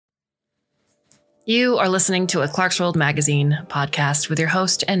You are listening to a Clarkesworld Magazine podcast with your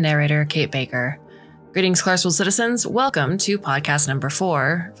host and narrator, Kate Baker. Greetings, Clarkesworld citizens. Welcome to podcast number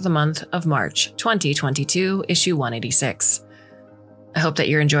 4 for the month of March 2022, issue 186. I hope that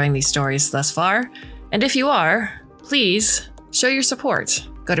you're enjoying these stories thus far. And if you are, please show your support.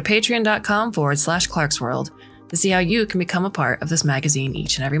 Go to patreon.com/Clarkesworld to see how you can become a part of this magazine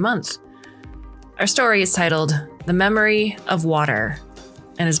each and every month. Our story is titled The Memory of Water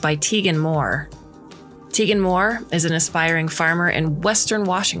and is by Tegan Moore. Tegan Moore is an aspiring farmer in Western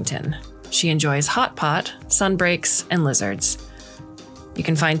Washington. She enjoys hot pot, sunbreaks, and lizards. You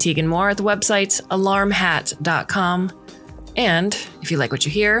can find Tegan Moore at the website alarmhat.com. And if you like what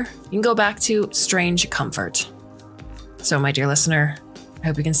you hear, you can go back to Strange Comfort. So, my dear listener, I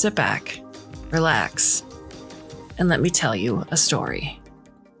hope you can sit back, relax, and let me tell you a story.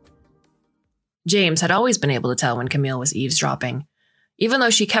 James had always been able to tell when Camille was eavesdropping, even though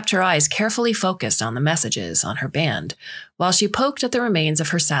she kept her eyes carefully focused on the messages on her band while she poked at the remains of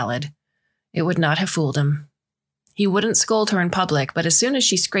her salad. It would not have fooled him. He wouldn't scold her in public, but as soon as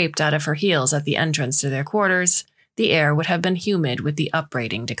she scraped out of her heels at the entrance to their quarters, the air would have been humid with the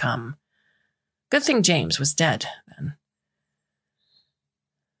upbraiding to come. Good thing James was dead, then.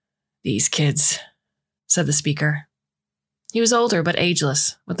 "These kids," said the speaker. He was older but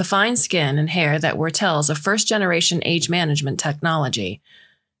ageless, with the fine skin and hair that were tells of first-generation age management technology.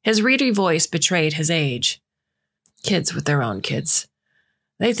 His reedy voice betrayed his age. Kids with their own kids.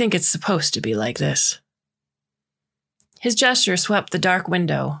 They think it's supposed to be like this. His gesture swept the dark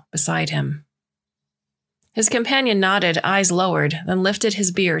window beside him. His companion nodded, eyes lowered, then lifted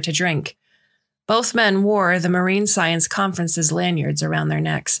his beer to drink. Both men wore the Marine Science Conference's lanyards around their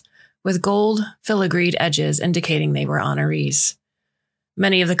necks, with gold filigreed edges indicating they were honorees.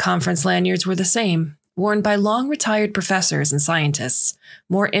 Many of the conference lanyards were the same, worn by long-retired professors and scientists,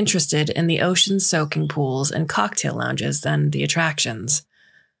 more interested in the ocean's soaking pools and cocktail lounges than the attractions.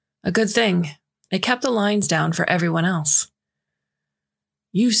 A good thing. It kept the lines down for everyone else.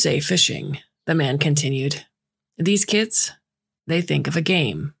 "You say fishing," the man continued. "These kids, they think of a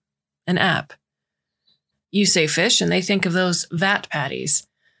game, an app. You say fish and they think of those vat patties.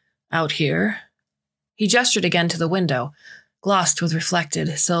 Out here," he gestured again to the window, glossed with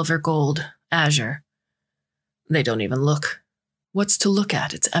reflected silver gold azure. "They don't even look. What's to look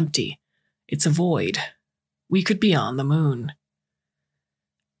at? It's empty. It's a void. We could be on the moon."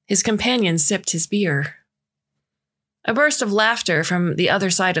 His companion sipped his beer. A burst of laughter from the other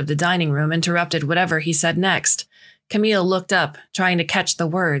side of the dining room interrupted whatever he said next. Camille looked up, trying to catch the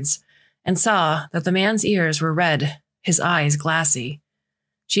words, and saw that the man's ears were red, his eyes glassy.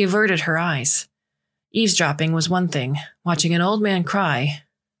 She averted her eyes. Eavesdropping was one thing. Watching an old man cry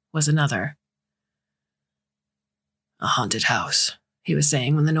was another. "A haunted house," he was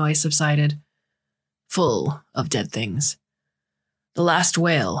saying when the noise subsided. "Full of dead things. The last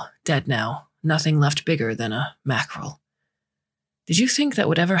whale, dead now. Nothing left bigger than a mackerel. Did you think that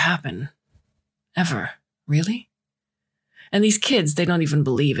would ever happen? Ever? Really? And these kids, they don't even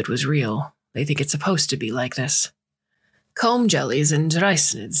believe it was real. They think it's supposed to be like this. Comb jellies and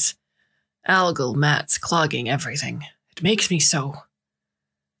ricinids. Algal mats clogging everything. It makes me so."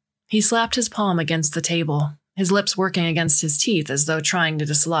 He slapped his palm against the table, his lips working against his teeth as though trying to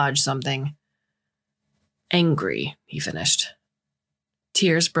dislodge something. "Angry," he finished.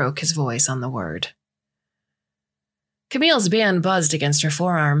 Tears broke his voice on the word. Camille's band buzzed against her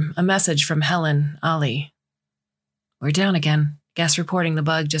forearm, a message from Helen, Ali. "We're down again. Guess reporting the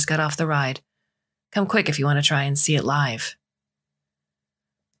bug just got off the ride. Come quick if you want to try and see it live."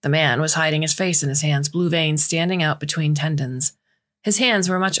 The man was hiding his face in his hands, blue veins standing out between tendons. His hands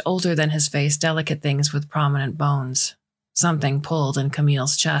were much older than his face, delicate things with prominent bones. Something pulled in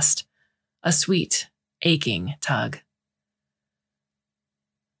Camille's chest. A sweet, aching tug.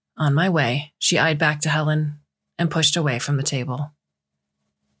 On my way, she eyed back to Helen and pushed away from the table.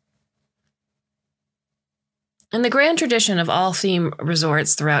 In the grand tradition of all theme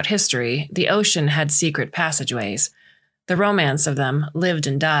resorts throughout history, the ocean had secret passageways. The romance of them lived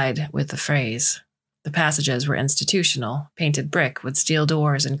and died with the phrase. The passages were institutional, painted brick with steel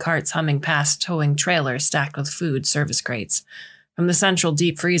doors and carts humming past towing trailers stacked with food service crates. From the central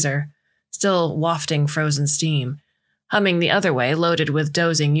deep freezer, still wafting frozen steam, humming the other way, loaded with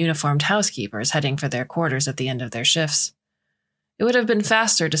dozing uniformed housekeepers heading for their quarters at the end of their shifts. It would have been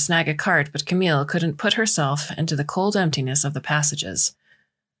faster to snag a cart, but Camille couldn't put herself into the cold emptiness of the passages.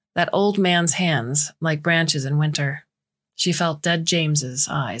 That old man's hands, like branches in winter. She felt dead James's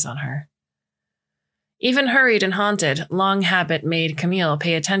eyes on her. Even hurried and haunted, long habit made Camille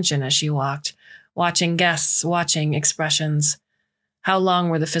pay attention as she walked, watching guests, watching expressions. How long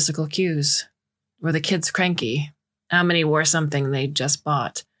were the physical cues? Were the kids cranky? How many wore something they'd just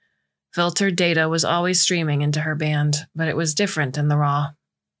bought? Filtered data was always streaming into her band, but it was different in the raw.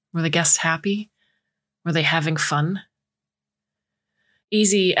 Were the guests happy? Were they having fun?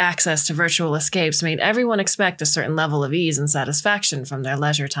 Easy access to virtual escapes made everyone expect a certain level of ease and satisfaction from their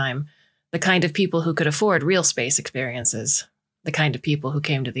leisure time, the kind of people who could afford real space experiences, the kind of people who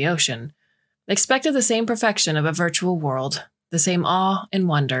came to the ocean. They expected the same perfection of a virtual world, the same awe and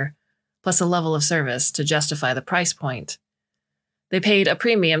wonder, plus a level of service to justify the price point. They paid a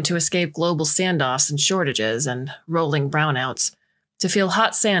premium to escape global standoffs and shortages and rolling brownouts, to feel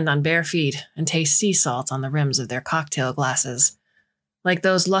hot sand on bare feet and taste sea salt on the rims of their cocktail glasses, like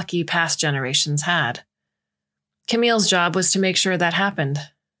those lucky past generations had. Camille's job was to make sure that happened.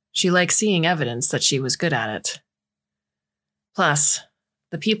 She liked seeing evidence that she was good at it. Plus,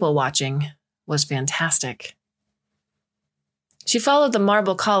 the people watching was fantastic. She followed the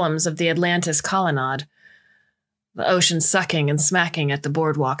marble columns of the Atlantis colonnade, the ocean sucking and smacking at the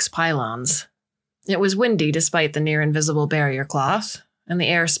boardwalk's pylons. It was windy despite the near-invisible barrier cloth, and the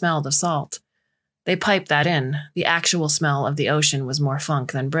air smelled of salt. They piped that in. The actual smell of the ocean was more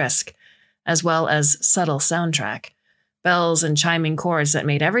funk than brisk, as well as subtle soundtrack, bells and chiming chords that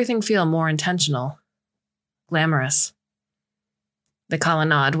made everything feel more intentional, glamorous. The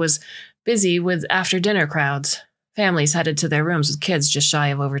colonnade was busy with after-dinner crowds, families headed to their rooms with kids just shy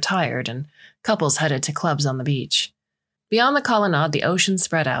of overtired, and couples headed to clubs on the beach. Beyond the colonnade, the ocean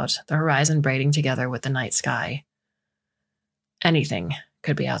spread out, the horizon braiding together with the night sky. Anything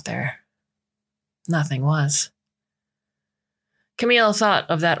could be out there. Nothing was. Camille thought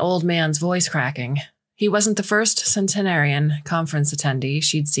of that old man's voice cracking. He wasn't the first centenarian conference attendee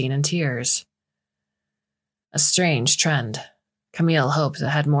she'd seen in tears. A strange trend. Camille hoped it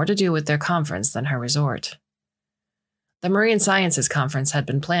had more to do with their conference than her resort. The Marine Sciences Conference had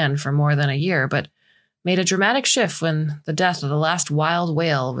been planned for more than a year, but made a dramatic shift when the death of the last wild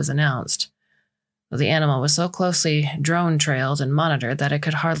whale was announced, though the animal was so closely drone-trailed and monitored that it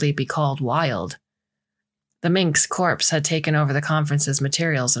could hardly be called wild. The mink's corpse had taken over the conference's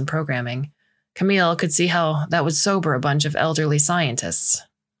materials and programming. Camille could see how that would sober a bunch of elderly scientists,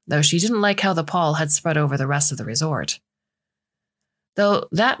 though she didn't like how the pall had spread over the rest of the resort. Though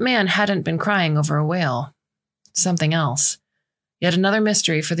that man hadn't been crying over a whale. Something else. Yet another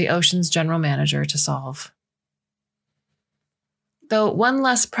mystery for the ocean's general manager to solve. Though one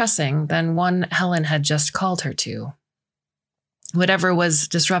less pressing than one Helen had just called her to. Whatever was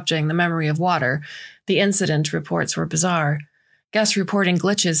disrupting the memory of water, the incident reports were bizarre. Guest reporting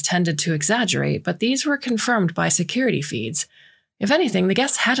glitches tended to exaggerate, but these were confirmed by security feeds. If anything, the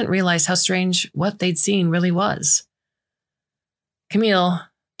guests hadn't realized how strange what they'd seen really was. Camille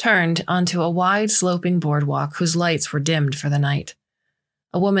turned onto a wide, sloping boardwalk whose lights were dimmed for the night.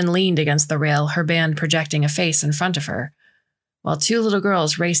 A woman leaned against the rail, her band projecting a face in front of her, while two little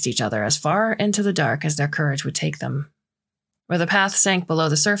girls raced each other as far into the dark as their courage would take them. Where the path sank below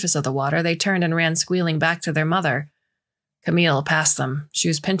the surface of the water, they turned and ran squealing back to their mother. Camille passed them. She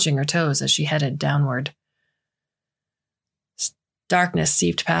was pinching her toes as she headed downward. Darkness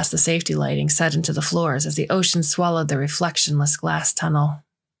seeped past the safety lighting set into the floors as the ocean swallowed the reflectionless glass tunnel.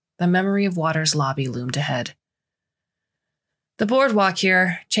 The memory of water's lobby loomed ahead. The boardwalk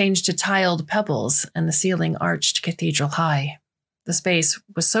here changed to tiled pebbles, and the ceiling arched cathedral high. The space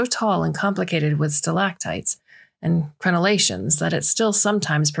was so tall and complicated with stalactites and crenellations that it still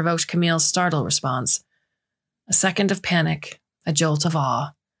sometimes provoked Camille's startled response. A second of panic, a jolt of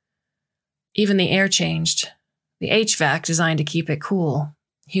awe. Even the air changed. The HVAC designed to keep it cool,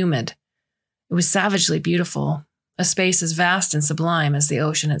 humid. It was savagely beautiful, a space as vast and sublime as the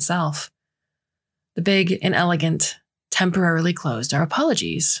ocean itself. The big and elegant, temporarily closed our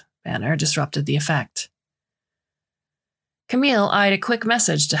apologies banner disrupted the effect. Camille eyed a quick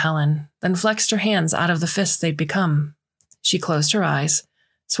message to Helen, then flexed her hands out of the fists they'd become. She closed her eyes,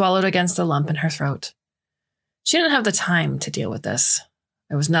 swallowed against the lump in her throat. She didn't have the time to deal with this.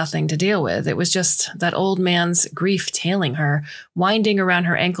 There was nothing to deal with. It was just that old man's grief tailing her, winding around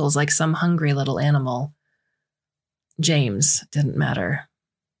her ankles like some hungry little animal. James didn't matter.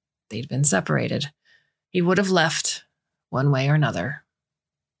 They'd been separated. He would have left, one way or another.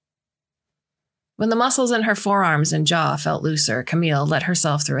 When the muscles in her forearms and jaw felt looser, Camille let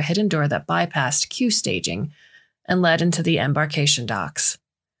herself through a hidden door that bypassed queue staging and led into the embarkation docks.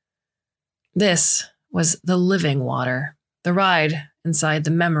 This was the living water, the ride inside the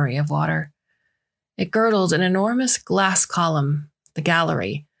memory of water. It girdled an enormous glass column, the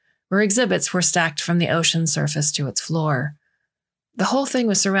gallery, where exhibits were stacked from the ocean surface to its floor. The whole thing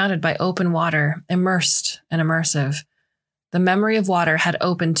was surrounded by open water, immersed and immersive. The memory of water had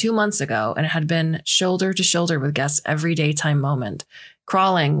opened 2 months ago and had been shoulder to shoulder with guests every daytime moment,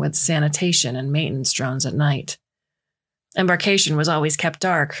 crawling with sanitation and maintenance drones at night. Embarkation was always kept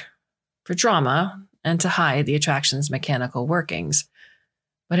dark, for drama and to hide the attraction's mechanical workings.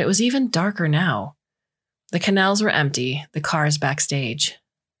 But it was even darker now. The canals were empty, the cars backstage.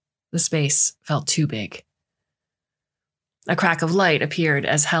 The space felt too big. A crack of light appeared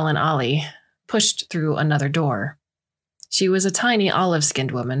as Helen Ollie pushed through another door. She was a tiny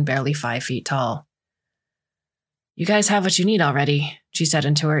olive-skinned woman, barely 5 feet tall. "You guys have what you need already," she said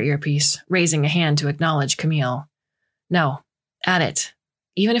into her earpiece, raising a hand to acknowledge Camille. "No, add it,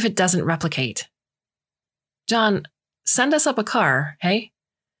 even if it doesn't replicate. John, send us up a car, hey?"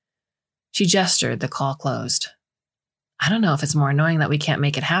 She gestured, the call closed. "I don't know if it's more annoying that we can't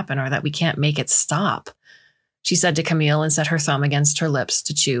make it happen or that we can't make it stop," she said to Camille and set her thumb against her lips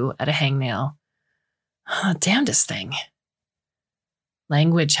to chew at a hangnail. "Damnedest thing."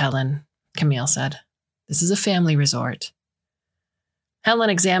 "Language, Helen," Camille said. "This is a family resort." Helen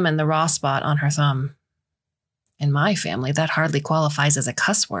examined the raw spot on her thumb. "In my family, that hardly qualifies as a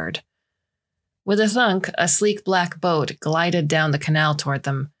cuss word." With a thunk, a sleek black boat glided down the canal toward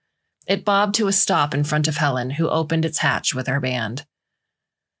them. It bobbed to a stop in front of Helen, who opened its hatch with her band.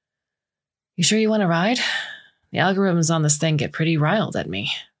 "You sure you want to ride? The algorithms on this thing get pretty riled at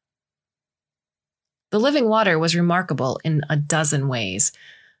me." The living water was remarkable in a dozen ways.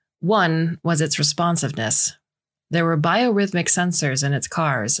 One was its responsiveness. There were biorhythmic sensors in its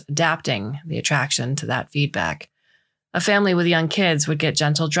cars, adapting the attraction to that feedback. A family with young kids would get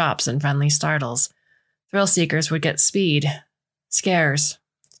gentle drops and friendly startles. Thrill seekers would get speed, scares,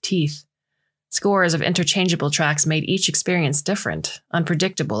 teeth. Scores of interchangeable tracks made each experience different,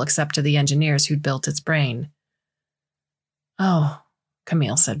 unpredictable except to the engineers who'd built its brain. "Oh,"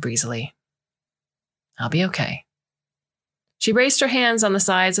 Camille said breezily. "I'll be okay." She braced her hands on the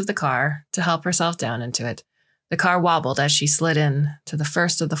sides of the car to help herself down into it. The car wobbled as she slid in to the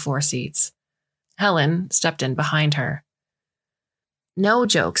first of the 4 seats. Helen stepped in behind her. "No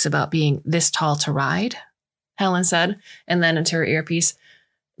jokes about being this tall to ride," Helen said, and then into her earpiece,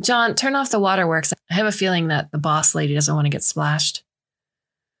 "John, turn off the waterworks. I have a feeling that the boss lady doesn't want to get splashed."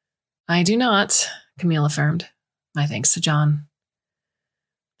 "I do not," Camille affirmed. "My thanks to John."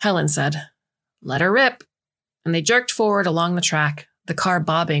 Helen said, "Let her rip," and they jerked forward along the track, the car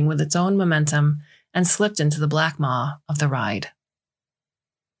bobbing with its own momentum, and slipped into the black maw of the ride.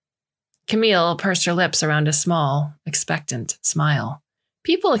 Camille pursed her lips around a small, expectant smile.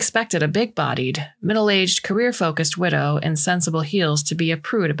 People expected a big-bodied, middle-aged, career-focused widow in sensible heels to be a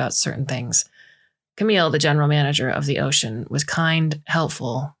prude about certain things. Camille, the general manager of the Ocean, was kind,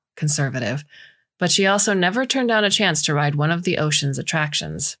 helpful, conservative, but she also never turned down a chance to ride one of the Ocean's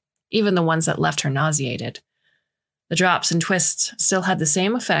attractions, even the ones that left her nauseated. The drops and twists still had the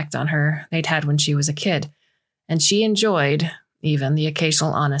same effect on her they'd had when she was a kid, and she enjoyed even the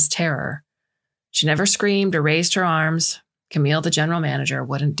occasional honest terror. She never screamed or raised her arms. Camille, the general manager,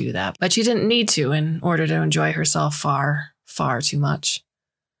 wouldn't do that, but she didn't need to in order to enjoy herself far, far too much.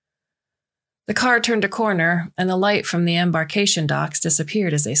 The car turned a corner, and the light from the embarkation docks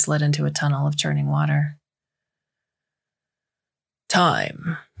disappeared as they slid into a tunnel of churning water.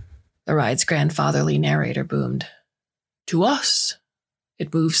 "Time," the ride's grandfatherly narrator boomed. "To us,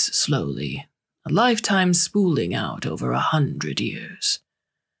 it moves slowly, a lifetime spooling out over 100 years.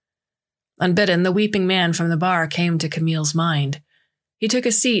 Unbidden, the weeping man from the bar came to Camille's mind. He took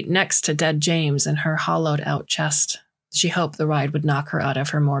a seat next to dead James in her hollowed-out chest. She hoped the ride would knock her out of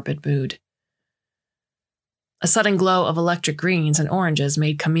her morbid mood. A sudden glow of electric greens and oranges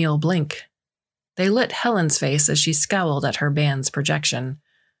made Camille blink. They lit Helen's face as she scowled at her band's projection.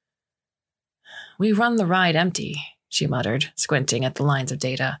 "We run the ride empty," she muttered, squinting at the lines of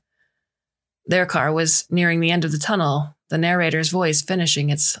data. Their car was nearing the end of the tunnel, the narrator's voice finishing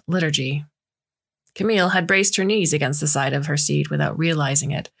its liturgy. Camille had braced her knees against the side of her seat without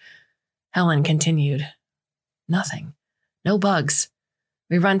realizing it. Helen continued. "Nothing. No bugs.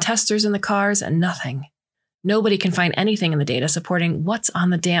 We run testers in the cars and nothing. Nobody can find anything in the data supporting what's on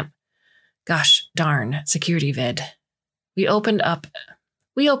the gosh darn security vid. We open up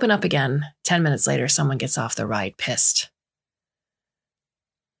again. 10 minutes later, someone gets off the ride pissed."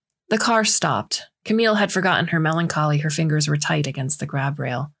 The car stopped. Camille had forgotten her melancholy. Her fingers were tight against the grab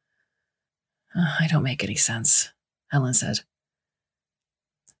rail. "I don't make any sense," Helen said.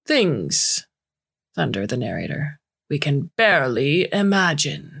 "Things," thundered the narrator, "we can barely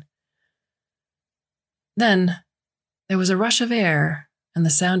imagine." Then there was a rush of air and the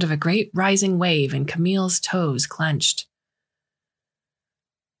sound of a great rising wave, and Camille's toes clenched.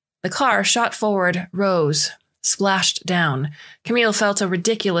 The car shot forward, rose, splashed down. Camille felt a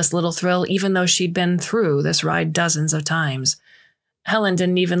ridiculous little thrill even though she'd been through this ride dozens of times. Helen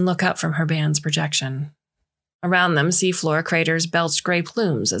didn't even look up from her band's projection. Around them, seafloor craters belched gray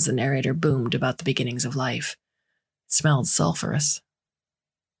plumes as the narrator boomed about the beginnings of life. It smelled sulfurous.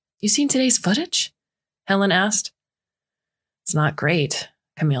 You seen today's footage? Helen asked. It's not great,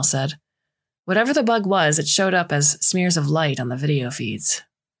 Camille said. Whatever the bug was, it showed up as smears of light on the video feeds.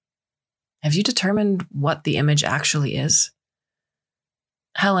 Have you determined what the image actually is?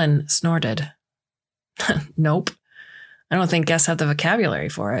 Helen snorted. Nope. I don't think guests have the vocabulary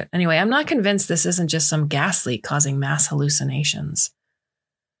for it. Anyway, I'm not convinced this isn't just some gas leak causing mass hallucinations.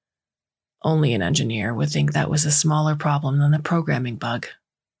 Only an engineer would think that was a smaller problem than the programming bug.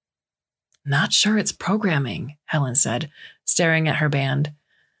 Not sure it's programming, Helen said, staring at her band.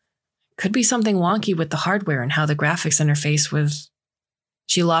 Could be something wonky with the hardware and how the graphics interface with...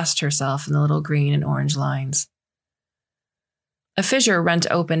 She lost herself in the little green and orange lines. A fissure rent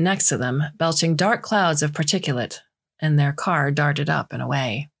open next to them, belching dark clouds of particulate, and their car darted up and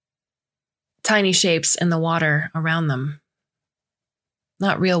away. Tiny shapes in the water around them.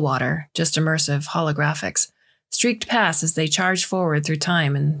 Not real water, just immersive holographics, streaked past as they charged forward through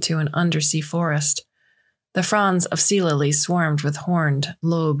time into an undersea forest. The fronds of sea lilies swarmed with horned,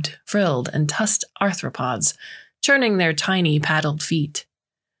 lobed, frilled, and tusked arthropods, churning their tiny paddled feet.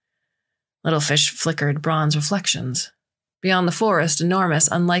 Little fish flickered bronze reflections. Beyond the forest, enormous,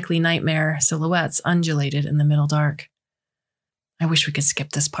 unlikely nightmare silhouettes undulated in the middle dark. I wish we could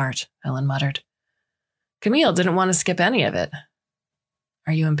skip this part, Helen muttered. Camille didn't want to skip any of it.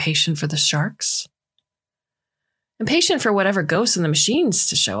 Are you impatient for the sharks? Impatient for whatever ghosts in the machines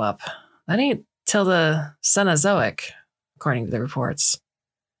to show up. That ain't till the Cenozoic, according to the reports.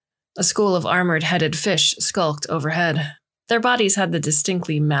 A school of armored-headed fish skulked overhead. Their bodies had the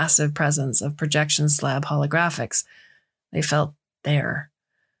distinctly massive presence of projection slab holographics. They felt there.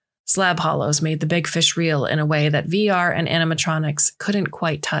 Slab hollows made the big fish real in a way that VR and animatronics couldn't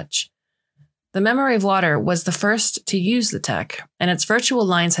quite touch. The Memory of Water was the first to use the tech, and its virtual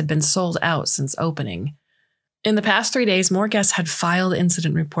lines had been sold out since opening. In the past 3 days, more guests had filed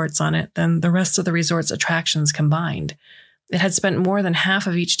incident reports on it than the rest of the resort's attractions combined. It had spent more than half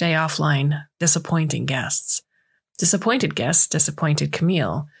of each day offline, disappointing guests. Disappointed guests disappointed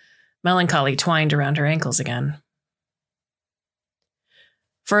Camille. Melancholy twined around her ankles again.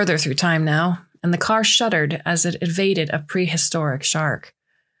 Further through time now, and the car shuddered as it evaded a prehistoric shark.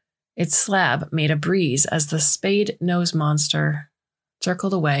 Its slab made a breeze as the spade-nosed monster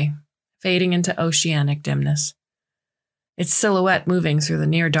circled away, fading into oceanic dimness. Its silhouette moving through the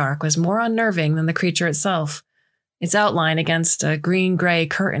near dark was more unnerving than the creature itself, its outline against a green-gray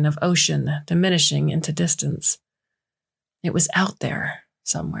curtain of ocean diminishing into distance. It was out there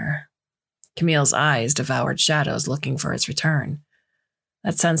somewhere. Camille's eyes devoured shadows looking for its return.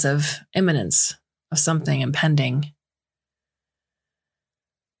 That sense of imminence, of something impending.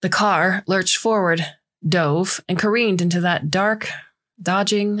 The car lurched forward, dove, and careened into that dark,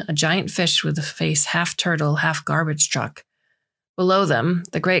 dodging a giant fish with a face half turtle, half garbage truck. Below them,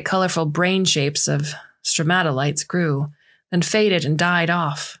 the great colorful brain shapes of stromatolites grew, then faded and died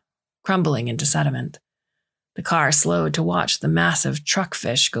off, crumbling into sediment. The car slowed to watch the massive truck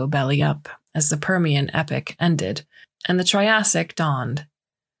fish go belly up as the Permian epoch ended, and the Triassic dawned.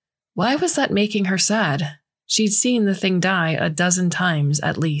 Why was that making her sad? She'd seen the thing die a dozen times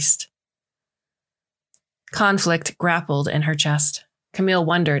at least. Conflict grappled in her chest. Camille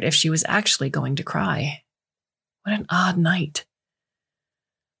wondered if she was actually going to cry. What an odd night.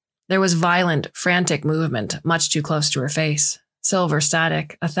 There was violent, frantic movement, much too close to her face. Silver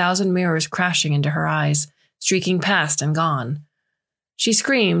static, 1,000 mirrors crashing into her eyes, streaking past and gone. She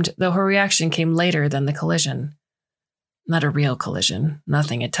screamed, though her reaction came later than the collision. Not a real collision.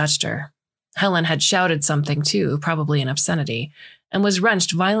 Nothing had touched her. Helen had shouted something too, probably an obscenity, and was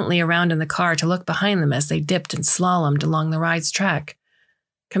wrenched violently around in the car to look behind them as they dipped and slalomed along the ride's track.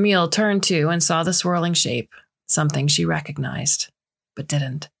 Camille turned to and saw the swirling shape, something she recognized, but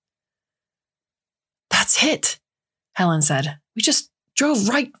didn't. That's it, Helen said. We just drove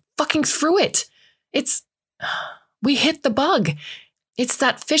right fucking through it. We hit the bug. It's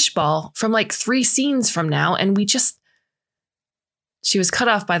that fishball from like 3 scenes from now, and we just... She was cut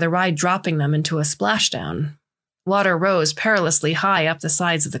off by the ride dropping them into a splashdown. Water rose perilously high up the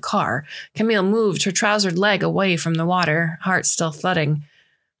sides of the car. Camille moved her trousered leg away from the water, heart still thudding.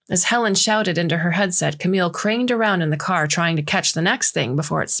 As Helen shouted into her headset, Camille craned around in the car trying to catch the next thing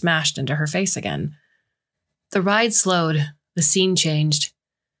before it smashed into her face again. The ride slowed. The scene changed.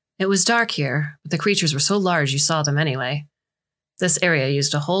 It was dark here, but the creatures were so large you saw them anyway. This area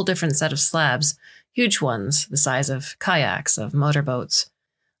used a whole different set of slabs, huge ones the size of kayaks, of motorboats.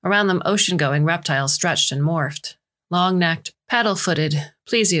 Around them, ocean-going reptiles stretched and morphed. Long-necked, paddle-footed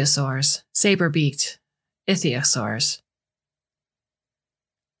plesiosaurs, saber-beaked ichthyosaurs.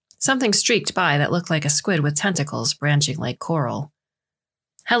 Something streaked by that looked like a squid with tentacles branching like coral.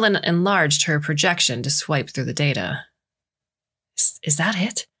 Helen enlarged her projection to swipe through the data. Is that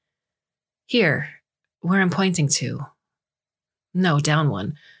it? Here, where I'm pointing to. No, down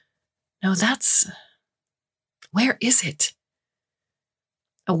one. No, that's... Where is it?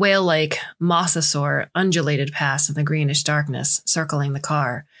 A whale-like mosasaur undulated past in the greenish darkness, circling the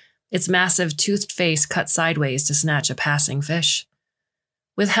car, its massive toothed face cut sideways to snatch a passing fish.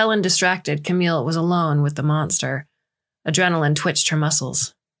 With Helen distracted, Camille was alone with the monster. Adrenaline twitched her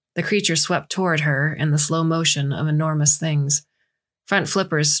muscles. The creature swept toward her in the slow motion of enormous things. Front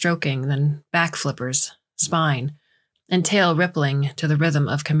flippers stroking, then back flippers, spine, and tail rippling to the rhythm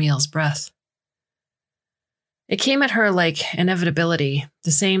of Camille's breath. It came at her like inevitability,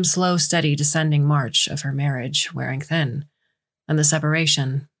 the same slow, steady descending march of her marriage, wearing thin, and the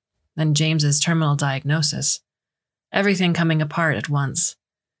separation, then James's terminal diagnosis. Everything coming apart at once.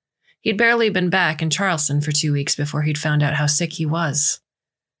 He'd barely been back in Charleston for 2 weeks before he'd found out how sick he was.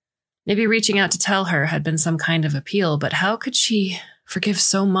 Maybe reaching out to tell her had been some kind of appeal, but how could she forgive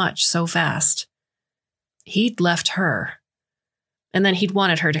so much so fast? He'd left her, and then he'd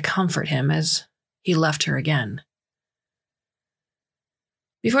wanted her to comfort him as he left her again.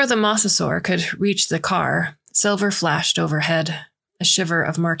 Before the mosasaur could reach the car, silver flashed overhead, a shiver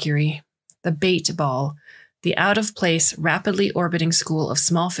of mercury, the bait ball, the out-of-place, rapidly orbiting school of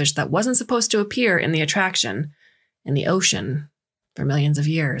small fish that wasn't supposed to appear in the attraction, in the ocean, for millions of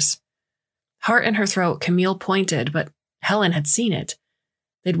years. Heart in her throat, Camille pointed, but Helen had seen it.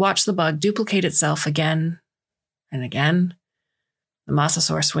 They'd watched the bug duplicate itself again and again. The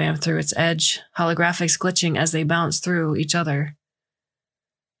mosasaur swam through its edge, holographics glitching as they bounced through each other.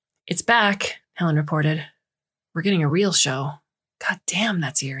 It's back, Helen reported. We're getting a real show. God damn,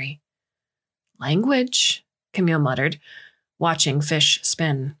 that's eerie. Language, Camille muttered, watching fish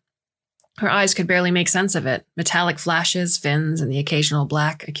spin. Her eyes could barely make sense of it, metallic flashes, fins, and the occasional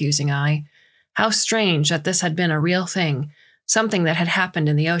black, accusing eye. How strange that this had been a real thing, something that had happened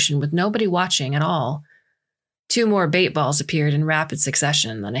in the ocean with nobody watching at all. 2 more bait balls appeared in rapid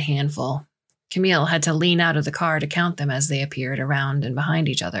succession, then a handful. Camille had to lean out of the car to count them as they appeared around and behind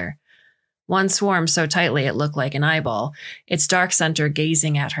each other. One swarmed so tightly it looked like an eyeball, its dark center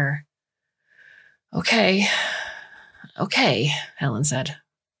gazing at her. Okay, Helen said.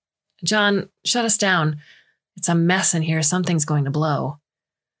 John, shut us down. It's a mess in here. Something's going to blow.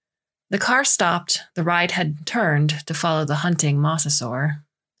 The car stopped. The ride had turned to follow the hunting mosasaur,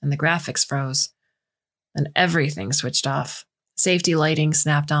 and the graphics froze. Then everything switched off. Safety lighting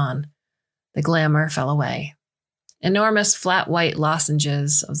snapped on. The glamour fell away. Enormous flat white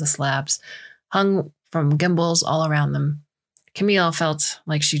lozenges of the slabs hung from gimbals all around them. Camille felt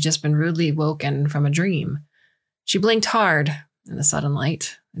like she'd just been rudely woken from a dream. She blinked hard in the sudden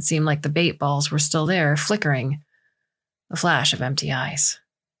light. It seemed like the bait balls were still there, flickering. A flash of empty eyes.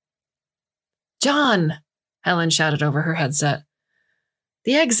 John! Helen shouted over her headset.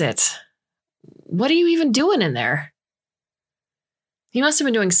 The exit. What are you even doing in there? He must have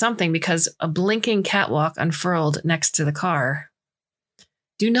been doing something because a blinking catwalk unfurled next to the car.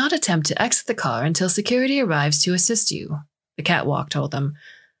 Do not attempt to exit the car until security arrives to assist you, the catwalk told them.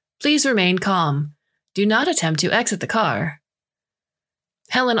 Please remain calm. Do not attempt to exit the car.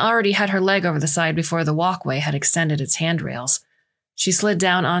 Helen already had her leg over the side before the walkway had extended its handrails. She slid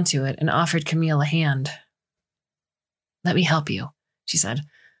down onto it and offered Camille a hand. Let me help you, she said.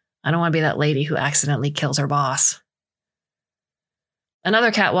 I don't want to be that lady who accidentally kills her boss.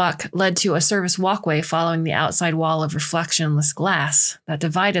 Another catwalk led to a service walkway following the outside wall of reflectionless glass that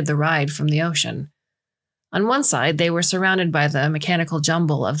divided the ride from the ocean. On one side, they were surrounded by the mechanical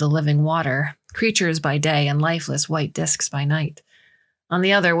jumble of the living water, creatures by day and lifeless white discs by night. On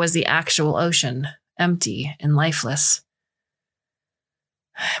the other was the actual ocean, empty and lifeless.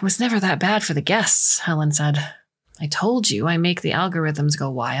 It was never that bad for the guests, Helen said. I told you I make the algorithms go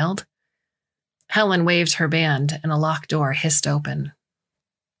wild. Helen waved her band and a locked door hissed open.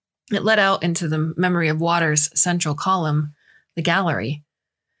 It led out into the memory of water's central column, the gallery.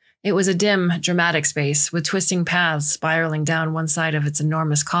 It was a dim, dramatic space with twisting paths spiraling down one side of its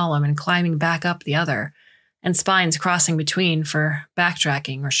enormous column and climbing back up the other, and spines crossing between for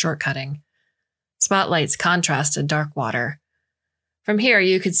backtracking or shortcutting. Spotlights contrasted dark water. From here,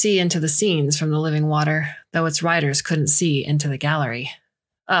 you could see into the scenes from the living water, though its riders couldn't see into the gallery.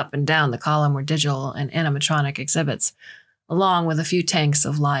 Up and down the column were digital and animatronic exhibits, along with a few tanks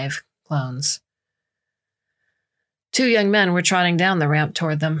of live clones. Two young men were trotting down the ramp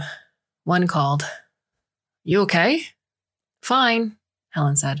toward them. One called. "You okay?" "Fine,"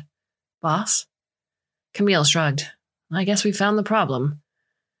 Helen said. "Boss?" Camille shrugged. "I guess we found the problem."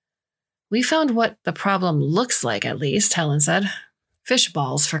 "We found what the problem looks like, at least," Helen said. "Fish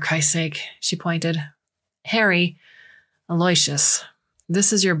balls, for Christ's sake," she pointed. "Harry, Aloysius,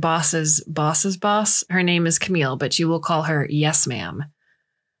 this is your boss's boss. Her name is Camille, but you will call her Yes, ma'am."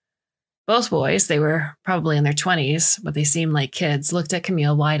 Both boys, they were probably in their 20s, but they seemed like kids, looked at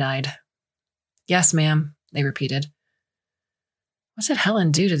Camille wide-eyed. "Yes, ma'am," they repeated. What did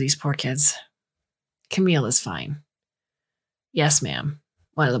Helen do to these poor kids? "Camille is fine." "Yes, ma'am,"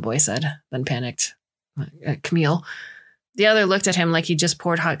 one of the boys said, then panicked. "Camille?" The other looked at him like he'd just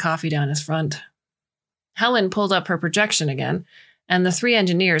poured hot coffee down his front. Helen pulled up her projection again, and the three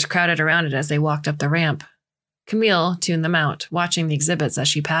engineers crowded around it as they walked up the ramp. Camille tuned them out, watching the exhibits as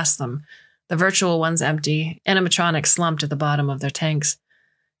she passed them, the virtual ones empty, animatronics slumped at the bottom of their tanks.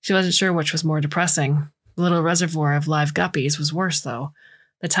 She wasn't sure which was more depressing. The little reservoir of live guppies was worse, though.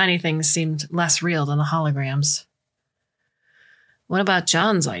 The tiny things seemed less real than the holograms. "What about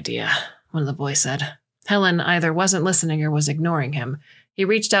John's idea?" one of the boys said. Helen either wasn't listening or was ignoring him. He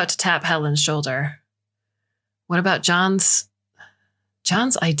reached out to tap Helen's shoulder. "What about John's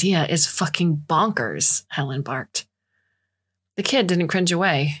idea is fucking bonkers," Helen barked. The kid didn't cringe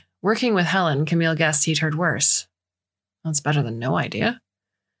away. Working with Helen, Camille guessed he'd heard worse. "That's better than no idea."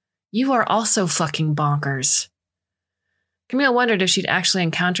 "You are also fucking bonkers." Camille wondered if she'd actually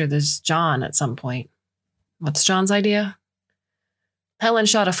encountered this John at some point. "What's John's idea?" Helen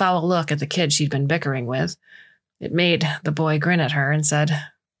shot a foul look at the kid she'd been bickering with. It made the boy grin at her and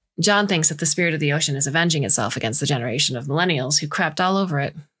said, "John thinks that the spirit of the ocean is avenging itself against the generation of millennials who crapped all over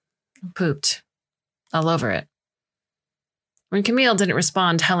it. Pooped. All over it." When Camille didn't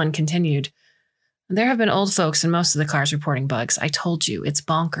respond, Helen continued, "There have been old folks in most of the cars reporting bugs. I told you, it's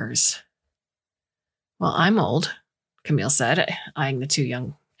bonkers." "Well, I'm old," Camille said, eyeing the two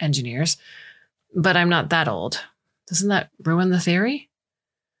young engineers. "But I'm not that old. Doesn't that ruin the theory?"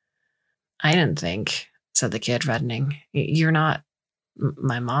 "I didn't think," said the kid, reddening. "You're not...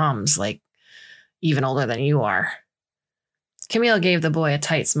 My mom's, even older than you are." Camille gave the boy a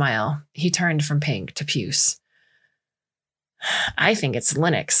tight smile. He turned from pink to puce. "I think it's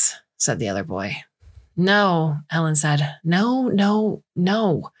Linux," said the other boy. "No," Helen said. No.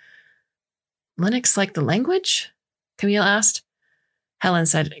 "Linux like the language?" Camille asked. Helen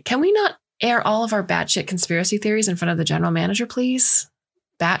said, "Can we not air all of our batshit conspiracy theories in front of the general manager, please?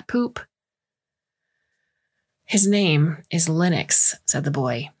 Bat poop." "His name is Linux," said the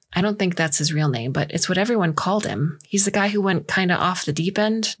boy. "I don't think that's his real name, but it's what everyone called him. He's the guy who went kind of off the deep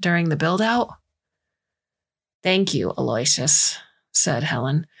end during the build-out." "Thank you, Aloysius," said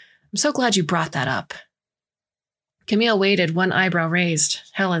Helen. "I'm so glad you brought that up." Camille waited, one eyebrow raised.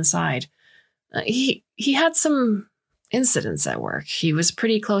 Helen sighed. He had some incidents at work. He was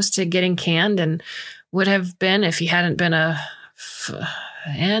pretty close to getting canned and would have been if he hadn't been a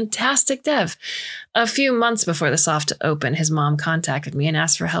fantastic dev. A few months before the soft open, his mom contacted me and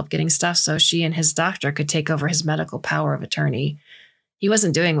asked for help getting stuff so she and his doctor could take over his medical power of attorney. He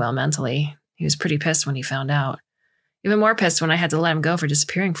wasn't doing well mentally. He was pretty pissed when he found out. Even more pissed when I had to let him go for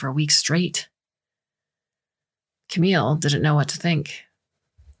disappearing for a week straight. Camille didn't know what to think.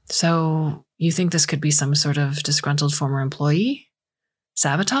 "So, you think this could be some sort of disgruntled former employee?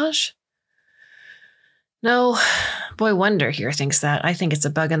 Sabotage?" "No, Boy Wonder here thinks that. I think it's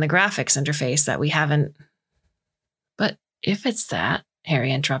a bug in the graphics interface that we haven't..." "But if it's that,"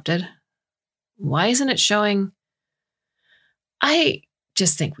 Harry interrupted, "why isn't it showing..." "I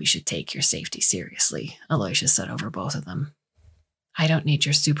just think we should take your safety seriously," Aloysius said over both of them. "I don't need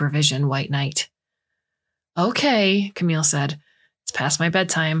your supervision, White Knight." "Okay," Camille said. "It's past my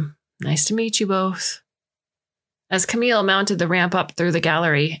bedtime. Nice to meet you both." As Camille mounted the ramp up through the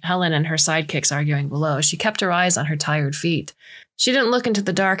gallery, Helen and her sidekicks arguing below, she kept her eyes on her tired feet. She didn't look into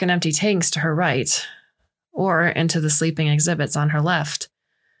the dark and empty tanks to her right, or into the sleeping exhibits on her left.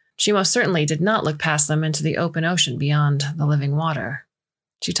 She most certainly did not look past them into the open ocean beyond the living water.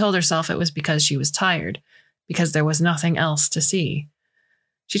 She told herself it was because she was tired, because there was nothing else to see.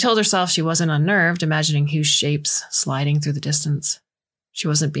 She told herself she wasn't unnerved, imagining huge shapes sliding through the distance. She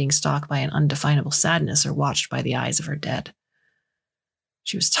wasn't being stalked by an undefinable sadness or watched by the eyes of her dead.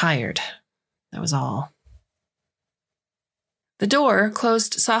 She was tired. That was all. The door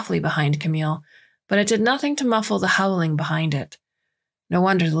closed softly behind Camille, but it did nothing to muffle the howling behind it. No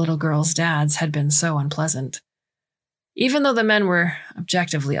wonder the little girl's dads had been so unpleasant. Even though the men were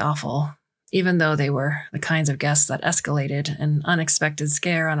objectively awful, even though they were the kinds of guests that escalated an unexpected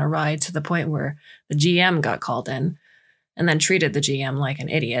scare on a ride to the point where the GM got called in and then treated the GM like an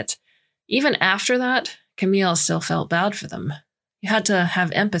idiot. Even after that, Camille still felt bad for them. You had to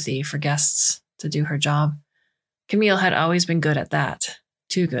have empathy for guests to do her job. Camille had always been good at that,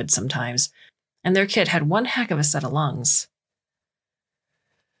 too good sometimes, and their kid had one heck of a set of lungs.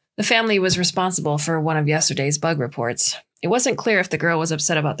 The family was responsible for one of yesterday's bug reports. It wasn't clear if the girl was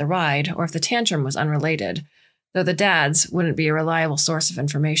upset about the ride or if the tantrum was unrelated, though the dads wouldn't be a reliable source of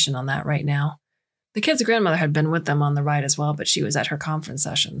information on that right now. The kid's grandmother had been with them on the ride as well, but she was at her conference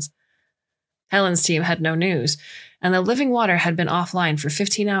sessions. Helen's team had no news, and the living water had been offline for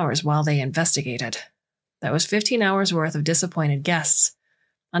 15 hours while they investigated. That was 15 hours worth of disappointed guests.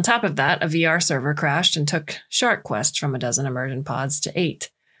 On top of that, a VR server crashed and took Shark Quest from a dozen immersion pods to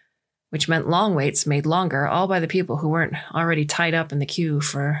 8, which meant long waits made longer, all by the people who weren't already tied up in the queue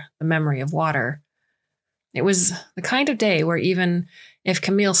for the memory of water. It was the kind of day where even if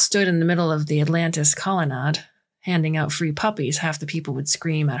Camille stood in the middle of the Atlantis colonnade, handing out free puppies, half the people would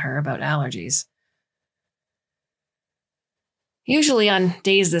scream at her about allergies. Usually on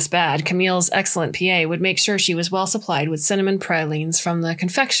days this bad, Camille's excellent PA would make sure she was well supplied with cinnamon pralines from the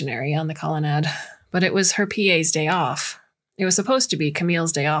confectionery on the colonnade, but it was her PA's day off. It was supposed to be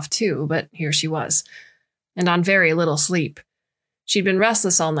Camille's day off too, but here she was, and on very little sleep. She'd been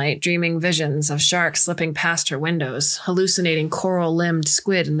restless all night, dreaming visions of sharks slipping past her windows, hallucinating coral-limbed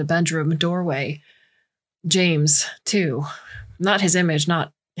squid in the bedroom doorway. James, too. Not his image,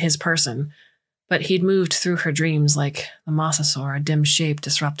 not his person, but he'd moved through her dreams like the mosasaur, a dim shape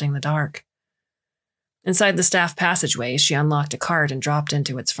disrupting the dark. Inside the staff passageway, she unlocked a cart and dropped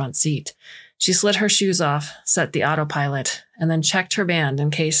into its front seat. She slid her shoes off, set the autopilot, and then checked her band in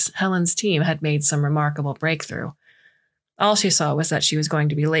case Helen's team had made some remarkable breakthrough. All she saw was that she was going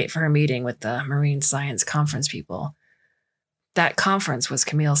to be late for her meeting with the marine science conference people. That conference was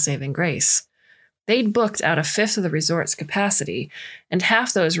Camille's saving grace. They'd booked out a fifth of the resort's capacity, and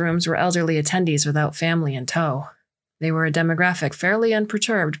half those rooms were elderly attendees without family in tow. They were a demographic fairly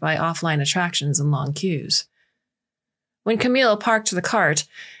unperturbed by offline attractions and long queues. When Camille parked the cart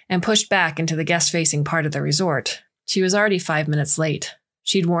and pushed back into the guest-facing part of the resort, she was already 5 minutes late.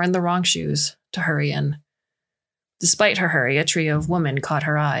 She'd worn the wrong shoes to hurry in. Despite her hurry, a trio of women caught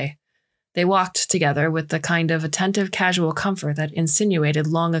her eye. They walked together with the kind of attentive, casual comfort that insinuated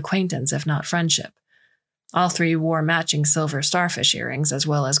long acquaintance, if not friendship. All three wore matching silver starfish earrings, as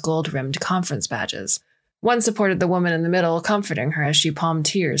well as gold-rimmed conference badges. One supported the woman in the middle, comforting her as she palmed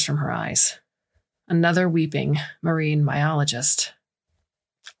tears from her eyes. Another weeping marine biologist.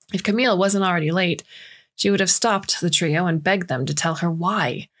 If Camille wasn't already late, she would have stopped the trio and begged them to tell her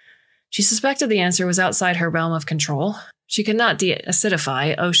why. She suspected the answer was outside her realm of control. She could not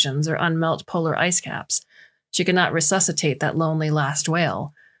de-acidify oceans or unmelt polar ice caps. She could not resuscitate that lonely last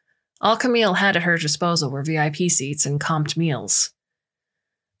whale. All Camille had at her disposal were VIP seats and comped meals.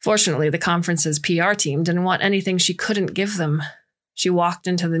 Fortunately, the conference's PR team didn't want anything she couldn't give them. She walked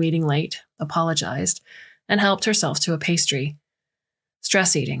into the meeting late, apologized, and helped herself to a pastry.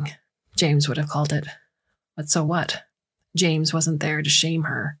 Stress eating, James would have called it. But so what? James wasn't there to shame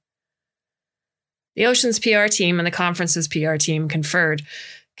her. The Ocean's PR team and the conference's PR team conferred.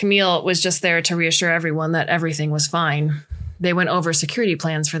 Camille was just there to reassure everyone that everything was fine. They went over security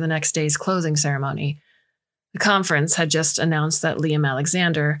plans for the next day's closing ceremony. The conference had just announced that Liam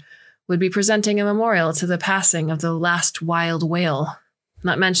Alexander would be presenting a memorial to the passing of the last wild whale,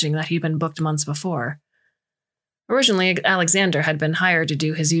 not mentioning that he'd been booked months before. Originally, Alexander had been hired to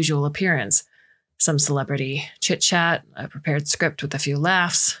do his usual appearance, some celebrity chit-chat, a prepared script with a few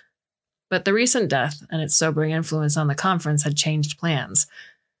laughs. But the recent death and its sobering influence on the conference had changed plans.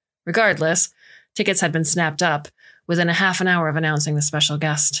 Regardless, tickets had been snapped up within a half an hour of announcing the special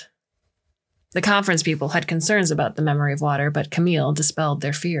guest. The conference people had concerns about the memory of water, but Camille dispelled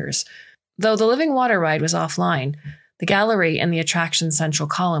their fears. Though the living water ride was offline, the gallery in the attraction's central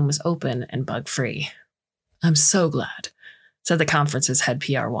column was open and bug-free. "I'm so glad," said the conference's head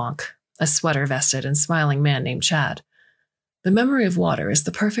PR wonk, a sweater-vested and smiling man named Chad. "The memory of water is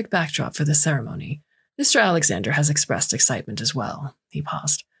the perfect backdrop for this ceremony. Mr. Alexander has expressed excitement as well." He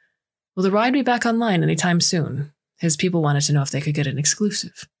paused. "Will the ride be back online anytime soon? His people wanted to know if they could get an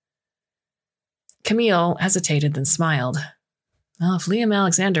exclusive." Camille hesitated, then smiled. "Well, if Liam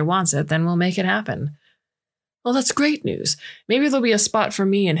Alexander wants it, then we'll make it happen." "Well, that's great news. Maybe there'll be a spot for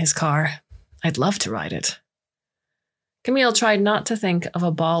me in his car. I'd love to ride it." Camille tried not to think of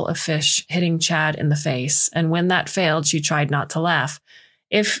a ball of fish hitting Chad in the face, and when that failed, she tried not to laugh.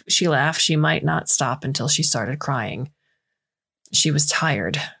 If she laughed, she might not stop until she started crying. She was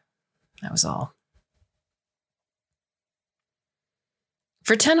tired. That was all.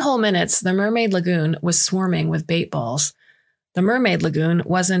 For 10 whole minutes, the Mermaid Lagoon was swarming with bait balls. The Mermaid Lagoon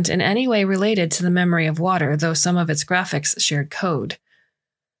wasn't in any way related to the memory of water, though some of its graphics shared code.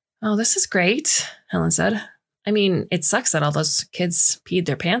 Oh, this is great, Helen said. I mean, it sucks that all those kids peed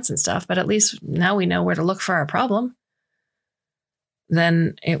their pants and stuff, but at least now we know where to look for our problem.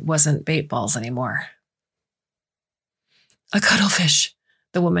 Then it wasn't bait balls anymore. A cuttlefish,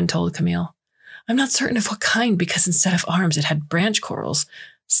 the woman told Camille. I'm not certain of what kind because instead of arms, it had branch corals,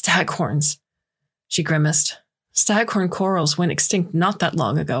 staghorns. She grimaced. Staghorn corals went extinct not that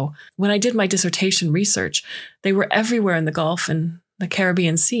long ago. When I did my dissertation research, they were everywhere in the Gulf and the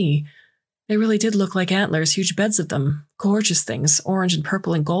Caribbean Sea. They really did look like antlers, huge beds of them. Gorgeous things, orange and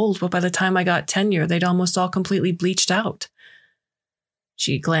purple and gold, but by the time I got tenure, they'd almost all completely bleached out.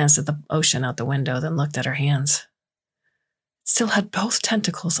 She glanced at the ocean out the window, then looked at her hands. It still had both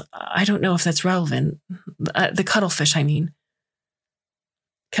tentacles. I don't know if that's relevant. The cuttlefish, I mean.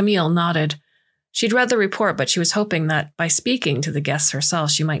 Camille nodded. She'd read the report, but she was hoping that by speaking to the guests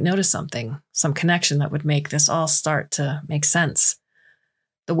herself, she might notice something, some connection that would make this all start to make sense.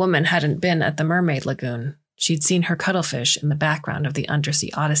 The woman hadn't been at the Mermaid Lagoon. She'd seen her cuttlefish in the background of the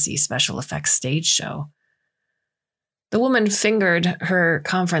Undersea Odyssey special effects stage show. The woman fingered her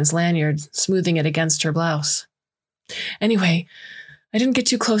conference lanyard, smoothing it against her blouse. Anyway, I didn't get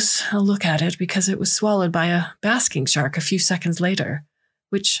too close a look at it because it was swallowed by a basking shark a few seconds later,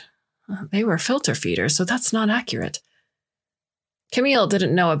 which they were filter feeders, so that's not accurate. Camille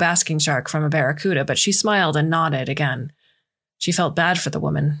didn't know a basking shark from a barracuda, but she smiled and nodded again. She felt bad for the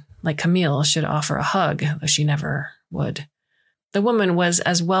woman, like Camille should offer a hug, though she never would. The woman was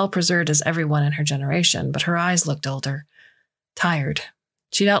as well preserved as everyone in her generation, but her eyes looked older, tired.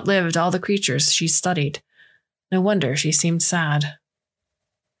 She'd outlived all the creatures she studied. No wonder she seemed sad.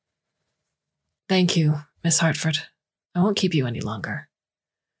 Thank you, Miss Hartford. I won't keep you any longer.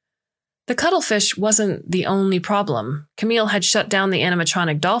 The cuttlefish wasn't the only problem. Camille had shut down the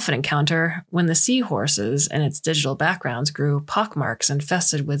animatronic dolphin encounter when the seahorses in its digital backgrounds grew pockmarks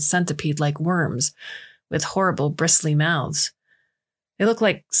infested with centipede-like worms with horrible bristly mouths. They looked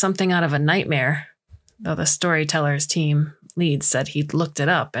like something out of a nightmare, though the storyteller's team lead said he'd looked it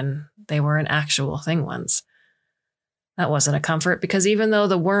up and they were an actual thing once. That wasn't a comfort because even though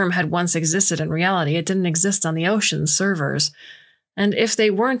the worm had once existed in reality, it didn't exist on the ocean's servers. And if they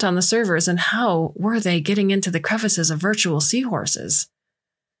weren't on the servers, then how were they getting into the crevices of virtual seahorses?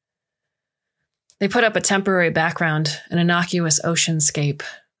 They put up a temporary background, an innocuous oceanscape.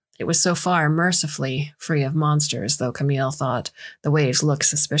 It was so far mercifully free of monsters, though Camille thought the waves looked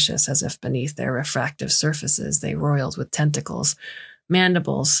suspicious, as if beneath their refractive surfaces they roiled with tentacles,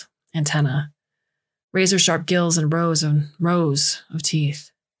 mandibles, antennae, razor-sharp gills, and rows of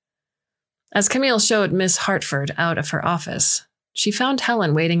teeth. As Camille showed Miss Hartford out of her office, she found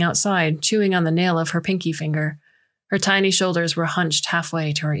Helen waiting outside, chewing on the nail of her pinky finger. Her tiny shoulders were hunched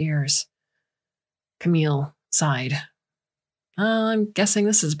halfway to her ears. Camille sighed. I'm guessing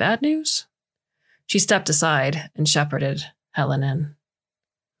this is bad news? She stepped aside and shepherded Helen in.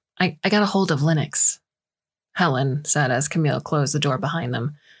 I got a hold of Linux, Helen said as Camille closed the door behind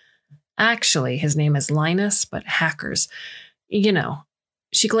them. Actually, his name is Linus, but hackers. You know.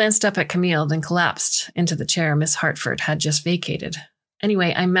 She glanced up at Camille, then collapsed into the chair Miss Hartford had just vacated.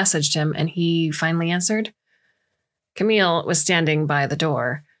 Anyway, I messaged him, and he finally answered. Camille was standing by the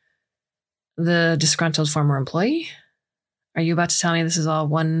door. The disgruntled former employee? Are you about to tell me this is all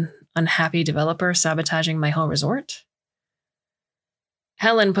one unhappy developer sabotaging my whole resort?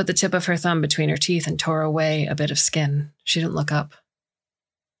 Helen put the tip of her thumb between her teeth and tore away a bit of skin. She didn't look up.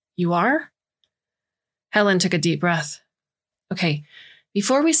 You are? Helen took a deep breath. Okay.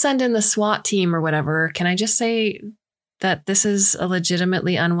 Before we send in the SWAT team or whatever, can I just say that this is a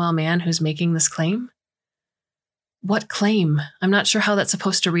legitimately unwell man who's making this claim? What claim? I'm not sure how that's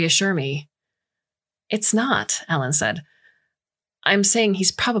supposed to reassure me. It's not, Ellen said. I'm saying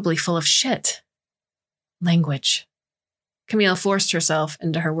he's probably full of shit. Language. Camille forced herself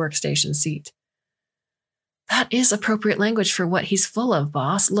into her workstation seat. That is appropriate language for what he's full of,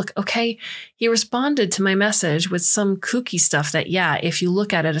 boss. Look, okay, he responded to my message with some kooky stuff that, yeah, if you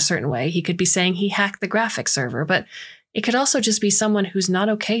look at it a certain way, he could be saying he hacked the graphics server, but it could also just be someone who's not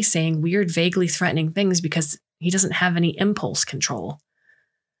okay saying weird, vaguely threatening things because he doesn't have any impulse control.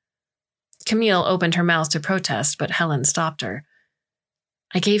 Camille opened her mouth to protest, but Helen stopped her.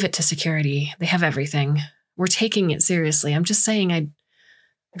 I gave it to security. They have everything. We're taking it seriously. I'm just saying I'd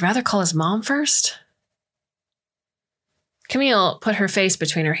rather call his mom first. Camille put her face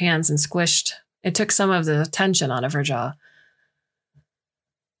between her hands and squished. It took some of the tension out of her jaw.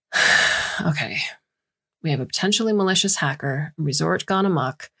 Okay. We have a potentially malicious hacker, a resort gone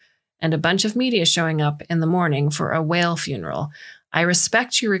amok, and a bunch of media showing up in the morning for a whale funeral. I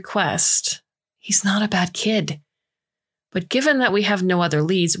respect your request. He's not a bad kid. But given that we have no other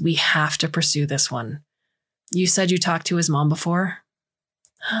leads, we have to pursue this one. You said you talked to his mom before?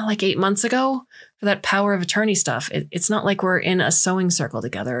 Like 8 months ago? For that power of attorney stuff. It's not like we're in a sewing circle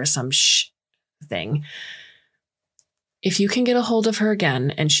together or some thing. If you can get a hold of her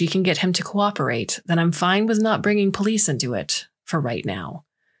again and she can get him to cooperate, then I'm fine with not bringing police into it for right now.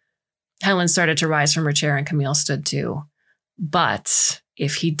 Helen started to rise from her chair and Camille stood too. But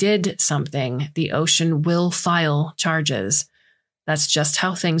if he did something, the ocean will file charges. That's just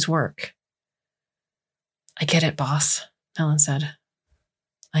how things work. I get it, boss, Helen said.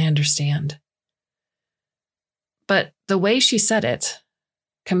 I understand. But the way she said it,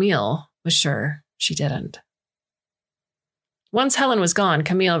 Camille was sure she didn't. Once Helen was gone,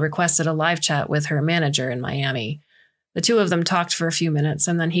 Camille requested a live chat with her manager in Miami. The two of them talked for a few minutes,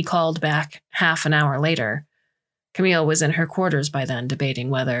 and then he called back half an hour later. Camille was in her quarters by then, debating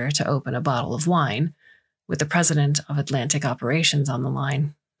whether to open a bottle of wine, with the president of Atlantic Operations on the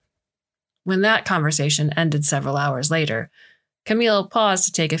line. When that conversation ended several hours later, Camille paused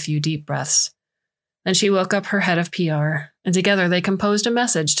to take a few deep breaths. Then she woke up her head of PR, and together they composed a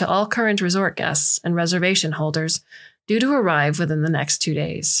message to all current resort guests and reservation holders due to arrive within the next 2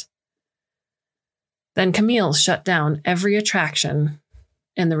 days. Then Camille shut down every attraction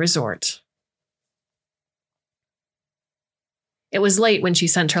in the resort. It was late when she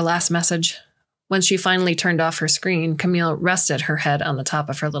sent her last message. When she finally turned off her screen, Camille rested her head on the top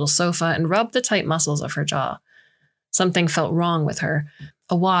of her little sofa and rubbed the tight muscles of her jaw. Something felt wrong with her,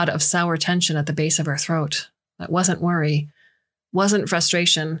 a wad of sour tension at the base of her throat. That wasn't worry, wasn't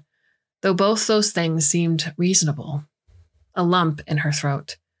frustration, though both those things seemed reasonable. A lump in her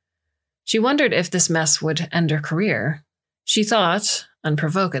throat. She wondered if this mess would end her career. She thought,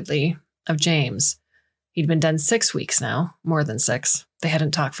 unprovokedly, of James. He'd been dead 6 weeks now, more than 6. They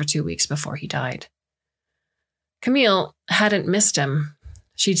hadn't talked for 2 weeks before he died. Camille hadn't missed him.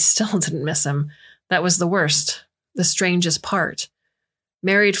 She still didn't miss him. That was the worst, the strangest part.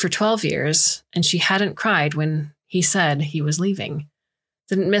 Married for 12 years, and she hadn't cried when he said he was leaving.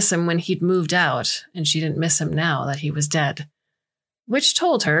 Didn't miss him when he'd moved out, and she didn't miss him now that he was dead. Which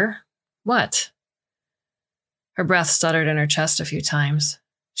told her what? Her breath stuttered in her chest a few times.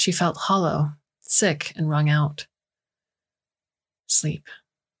 She felt hollow, sick, and wrung out. Sleep.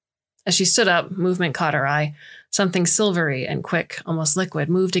 As she stood up, movement caught her eye. Something silvery and quick, almost liquid,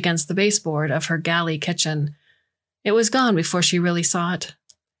 moved against the baseboard of her galley kitchen. It was gone before she really saw it.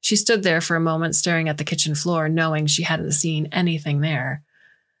 She stood there for a moment, staring at the kitchen floor, knowing she hadn't seen anything there.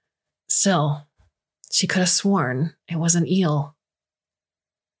 Still, she could have sworn it was an eel.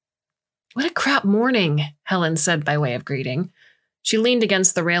 What a crap morning, Helen said by way of greeting. She leaned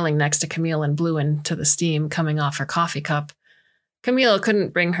against the railing next to Camille and blew into the steam coming off her coffee cup. Camille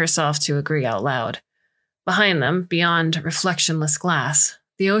couldn't bring herself to agree out loud. Behind them, beyond reflectionless glass,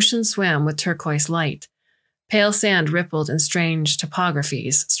 the ocean swam with turquoise light. Pale sand rippled in strange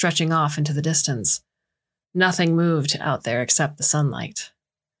topographies, stretching off into the distance. Nothing moved out there except the sunlight.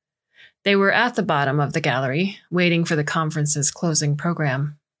 They were at the bottom of the gallery, waiting for the conference's closing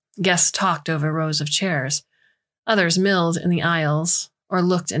program. Guests talked over rows of chairs. Others milled in the aisles or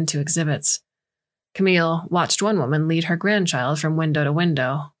looked into exhibits. Camille watched one woman lead her grandchild from window to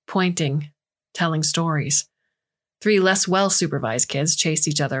window, pointing, telling stories. 3 less well-supervised kids chased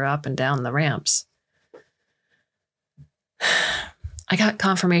each other up and down the ramps. I got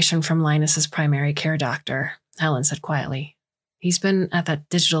confirmation from Linus's primary care doctor, Helen said quietly. He's been at that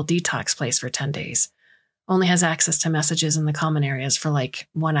digital detox place for 10 days. Only has access to messages in the common areas for like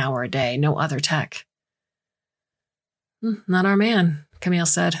 1 hour a day, no other tech. Not our man, Camille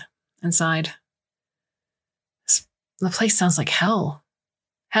said, and sighed. The place sounds like hell.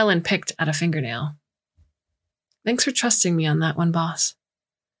 Helen picked at a fingernail. Thanks for trusting me on that one, boss.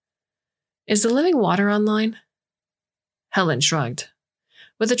 Is the living water online? Helen shrugged.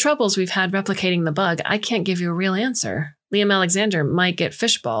 With the troubles we've had replicating the bug, I can't give you a real answer. Liam Alexander might get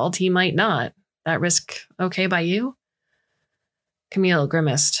fishballed, he might not. That risk okay by you? Camille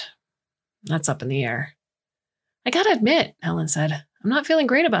grimaced. That's up in the air. I gotta admit, Helen said, I'm not feeling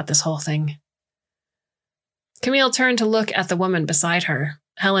great about this whole thing. Camille turned to look at the woman beside her.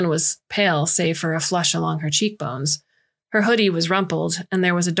 Helen was pale, save for a flush along her cheekbones. Her hoodie was rumpled, and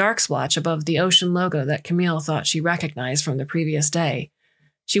there was a dark splotch above the ocean logo that Camille thought she recognized from the previous day.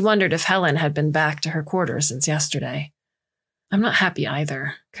 She wondered if Helen had been back to her quarters since yesterday. I'm not happy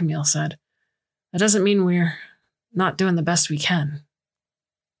either, Camille said. That doesn't mean we're not doing the best we can.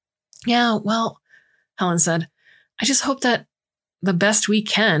 Yeah, well, Helen said, I just hope that the best we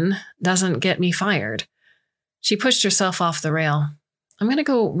can doesn't get me fired. She pushed herself off the rail. I'm going to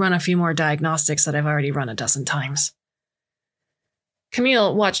go run a few more diagnostics that I've already run a dozen times.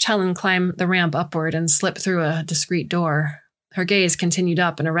 Camille watched Helen climb the ramp upward and slip through a discreet door. Her gaze continued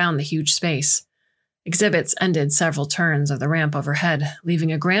up and around the huge space. Exhibits ended several turns of the ramp overhead,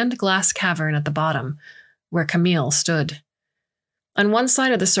 leaving a grand glass cavern at the bottom, where Camille stood. On one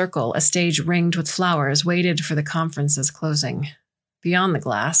side of the circle, a stage ringed with flowers waited for the conference's closing. Beyond the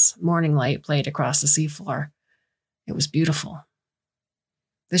glass, morning light played across the seafloor. It was beautiful.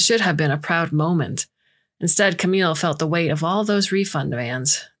 This should have been a proud moment. Instead, Camille felt the weight of all those refund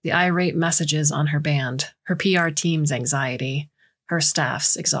demands, the irate messages on her band, her PR team's anxiety, her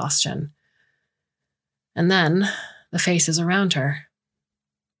staff's exhaustion. And then, the faces around her.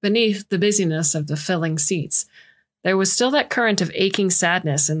 Beneath the busyness of the filling seats, there was still that current of aching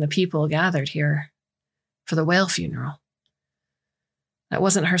sadness in the people gathered here for the whale funeral. That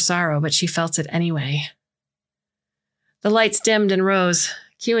wasn't her sorrow, but she felt it anyway. The lights dimmed and rose,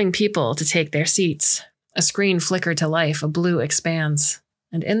 cueing people to take their seats. A screen flickered to life, a blue expanse,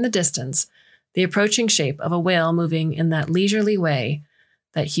 and in the distance, the approaching shape of a whale moving in that leisurely way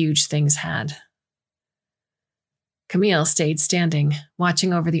that huge things had. Camille stayed standing,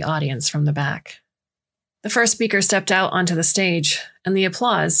 watching over the audience from the back. The first speaker stepped out onto the stage, and the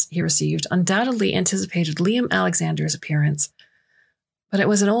applause he received undoubtedly anticipated Liam Alexander's appearance. But it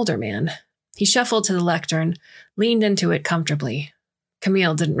was an older man. He shuffled to the lectern, leaned into it comfortably.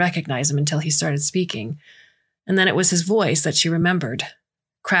 Camille didn't recognize him until he started speaking, and then it was his voice that she remembered,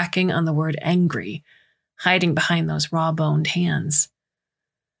 cracking on the word angry, hiding behind those raw-boned hands.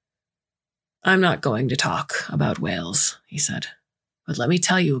 I'm not going to talk about whales, he said, but let me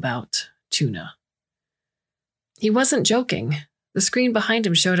tell you about tuna. He wasn't joking. The screen behind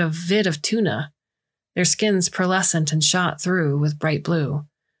him showed a vid of tuna, their skins pearlescent and shot through with bright blue.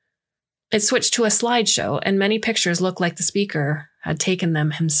 It switched to a slideshow, and many pictures looked like the speaker had taken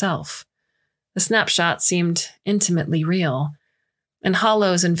them himself. The snapshot seemed intimately real. In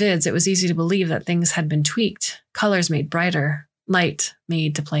hollows and vids, it was easy to believe that things had been tweaked, colors made brighter, light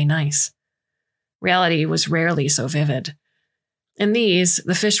made to play nice. Reality was rarely so vivid. In these,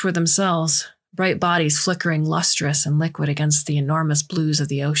 the fish were themselves, bright bodies flickering lustrous and liquid against the enormous blues of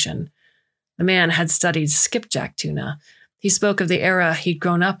the ocean. The man had studied skipjack tuna. He spoke of the era he'd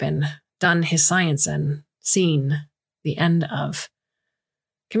grown up in, done his science in, seen the end of.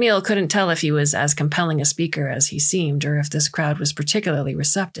 Camille couldn't tell if he was as compelling a speaker as he seemed, or if this crowd was particularly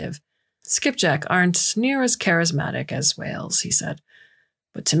receptive. Skipjack aren't near as charismatic as whales, he said,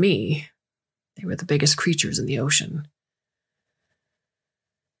 but to me, they were the biggest creatures in the ocean.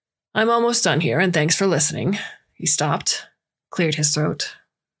 I'm almost done here, and thanks for listening. He stopped, cleared his throat.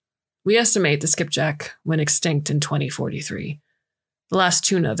 We estimate the skipjack went extinct in 2043. The last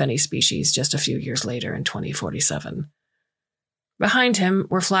tuna of any species just a few years later in 2047. Behind him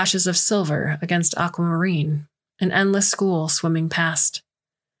were flashes of silver against aquamarine, an endless school swimming past.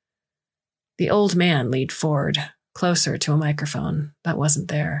 The old man leaned forward, closer to a microphone that wasn't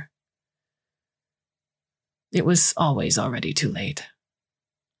there. It was always already too late.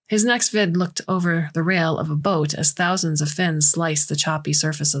 His next vid looked over the rail of a boat as thousands of fins sliced the choppy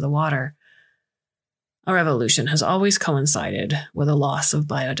surface of the water. Our evolution has always coincided with a loss of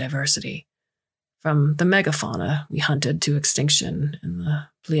biodiversity. From the megafauna we hunted to extinction in the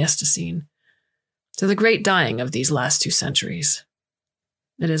Pleistocene, to the great dying of these last 2 centuries.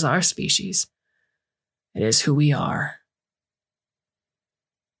 It is our species. It is who we are.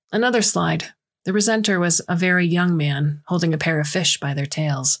 Another slide. The presenter was a very young man holding a pair of fish by their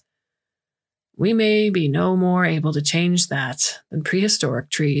tails. We may be no more able to change that than prehistoric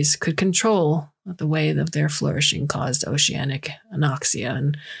trees could control the way of their flourishing caused oceanic anoxia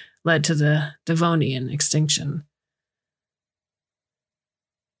and led to the Devonian extinction.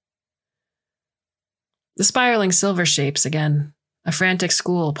 The spiraling silver shapes again, a frantic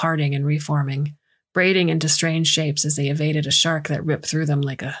school parting and reforming, braiding into strange shapes as they evaded a shark that ripped through them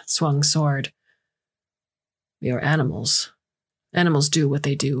like a swung sword. We are animals. Animals do what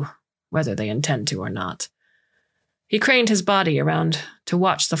they do, whether they intend to or not. He craned his body around to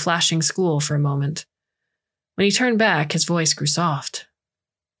watch the flashing school for a moment. When he turned back, his voice grew soft.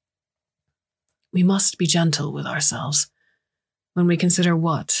 We must be gentle with ourselves when we consider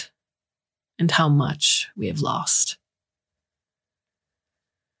what and how much we have lost.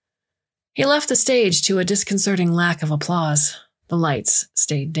 He left the stage to a disconcerting lack of applause. The lights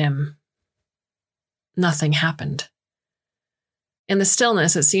stayed dim. Nothing happened. In the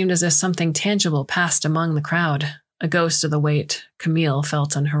stillness, it seemed as if something tangible passed among the crowd, a ghost of the weight Camille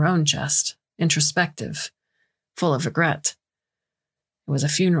felt on her own chest, introspective, full of regret. It was a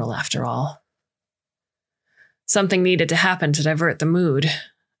funeral, after all. Something needed to happen to divert the mood,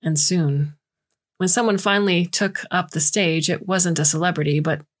 and soon. When someone finally took up the stage, it wasn't a celebrity,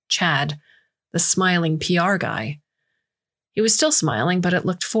 but Chad, the smiling PR guy. He was still smiling, but it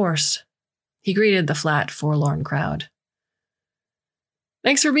looked forced. He greeted the flat, forlorn crowd.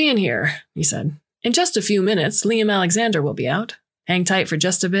 "Thanks for being here," he said. "In just a few minutes, Liam Alexander will be out. Hang tight for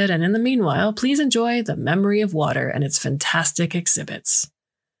just a bit, and in the meanwhile, please enjoy The Memory of Water and its fantastic exhibits."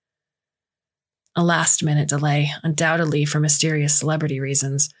 A last-minute delay, undoubtedly for mysterious celebrity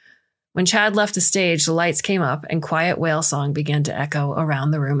reasons. When Chad left the stage, the lights came up and quiet whale song began to echo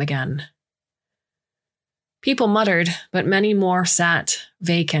around the room again. People muttered, but many more sat,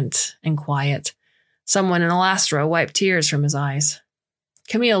 vacant and quiet. Someone in the last row wiped tears from his eyes.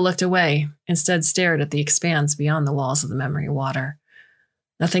 Camille looked away, instead stared at the expanse beyond the walls of the Memory of Water.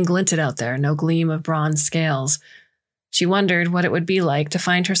 Nothing glinted out there, no gleam of bronze scales. She wondered what it would be like to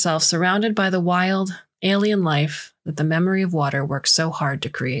find herself surrounded by the wild, alien life that the Memory of Water worked so hard to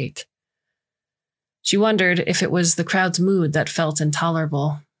create. She wondered if it was the crowd's mood that felt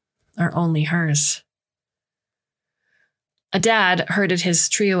intolerable, or only hers. A dad herded his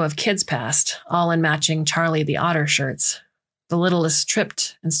trio of kids past, all in matching Charlie the Otter shirts. The littlest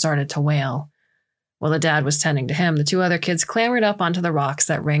tripped and started to wail. While the dad was tending to him, the two other kids clambered up onto the rocks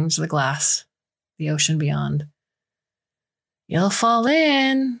that ringed the glass, the ocean beyond. "You'll fall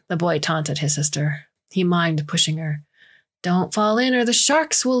in," the boy taunted his sister. He mimed pushing her. "Don't fall in or the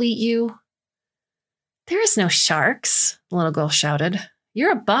sharks will eat you." "There is no sharks," the little girl shouted.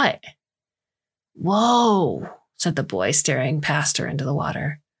 "You're a butt." "Whoa," said the boy, staring past her into the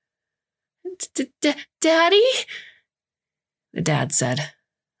water. "Daddy?" The dad said.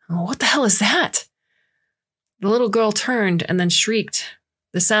 "What the hell is that?" The little girl turned and then shrieked.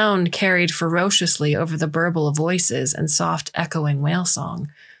 The sound carried ferociously over the burble of voices and soft, echoing whale song.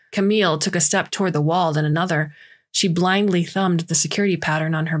 Camille took a step toward the wall, then another. She blindly thumbed the security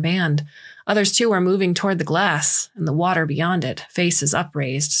pattern on her band. Others, too, were moving toward the glass and the water beyond it, faces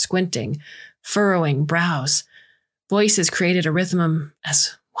upraised, squinting, furrowing brows. Voices created a rhythm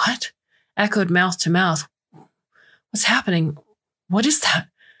as, "What?" echoed mouth to mouth. "What's happening? What is that?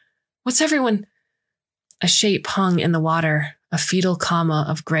 What's everyone?" A shape hung in the water, a fetal comma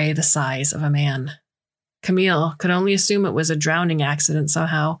of gray the size of a man. Camille could only assume it was a drowning accident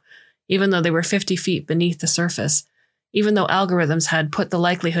somehow, even though they were 50 feet beneath the surface, even though algorithms had put the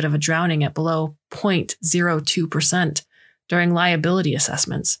likelihood of a drowning at below 0.02% during liability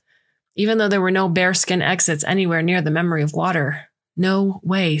assessments, even though there were no bearskin exits anywhere near the Memory of Water, no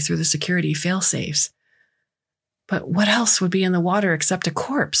way through the security failsafes. But what else would be in the water except a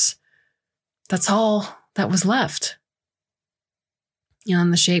corpse? That's all that was left.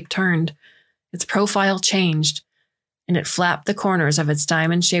 And the shape turned, its profile changed, and it flapped the corners of its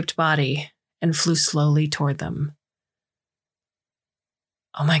diamond-shaped body and flew slowly toward them.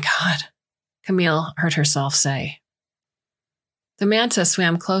 "Oh my God," Camille heard herself say. The manta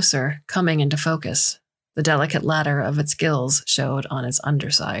swam closer, coming into focus. The delicate ladder of its gills showed on its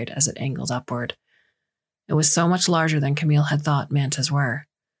underside as it angled upward. It was so much larger than Camille had thought mantas were.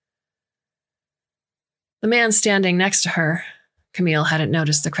 The man standing next to her, Camille hadn't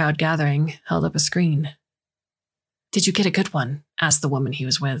noticed the crowd gathering, held up a screen. "Did you get a good one?" asked the woman he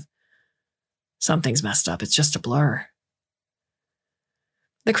was with. "Something's messed up. It's just a blur."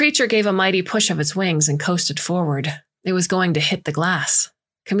 The creature gave a mighty push of its wings and coasted forward. It was going to hit the glass.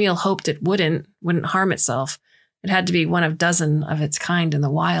 Camille hoped it wouldn't harm itself. It had to be one of a dozen of its kind in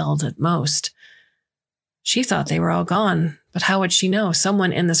the wild at most. She thought they were all gone, but how would she know?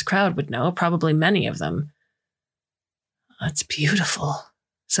 Someone in this crowd would know, probably many of them. "That's beautiful,"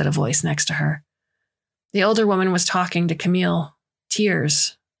 said a voice next to her. The older woman was talking to Camille,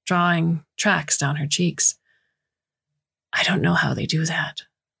 tears drawing tracks down her cheeks. "I don't know how they do that.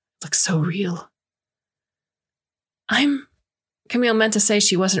 It looks so real." Camille meant to say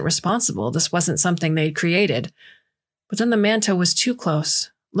she wasn't responsible. This wasn't something they'd created. But then the manta was too close,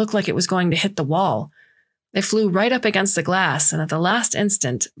 looked like it was going to hit the wall. It flew right up against the glass and at the last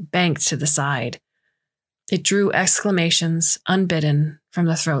instant banked to the side. It drew exclamations, unbidden, from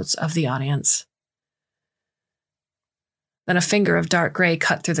the throats of the audience. Then a finger of dark gray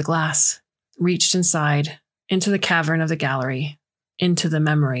cut through the glass, reached inside, into the cavern of the gallery, into the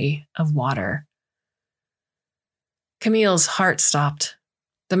Memory of Water. Camille's heart stopped.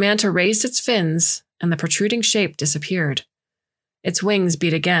 The manta raised its fins, and the protruding shape disappeared. Its wings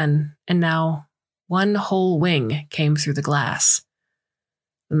beat again, and now one whole wing came through the glass.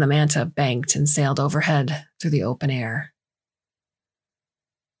 Then the manta banked and sailed overhead through the open air.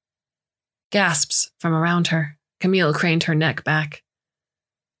 Gasps from around her. Camille craned her neck back.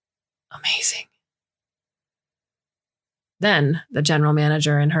 Amazing. Then the general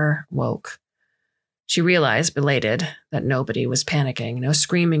manager in her woke. She realized, belated, that nobody was panicking, no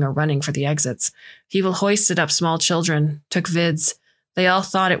screaming or running for the exits. People hoisted up small children, took vids. They all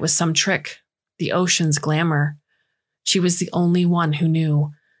thought it was some trick, the ocean's glamour. She was the only one who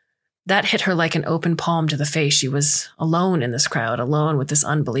knew. That hit her like an open palm to the face. She was alone in this crowd, alone with this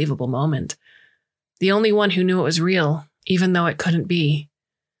unbelievable moment. The only one who knew it was real, even though it couldn't be.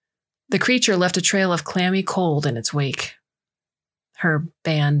 The creature left a trail of clammy cold in its wake. Her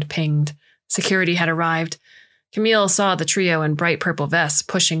band pinged. Security had arrived. Camille saw the trio in bright purple vests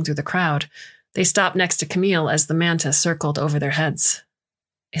pushing through the crowd. They stopped next to Camille as the manta circled over their heads.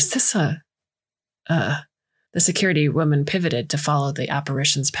 Is this a... The security woman pivoted to follow the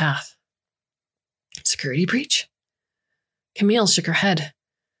apparition's path. Security breach? Camille shook her head.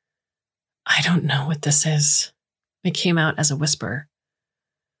 I don't know what this is. It came out as a whisper.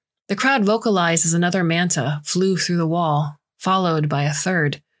 The crowd vocalized as another manta flew through the wall, followed by a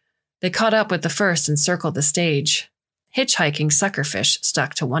third. They caught up with the first and circled the stage. Hitchhiking suckerfish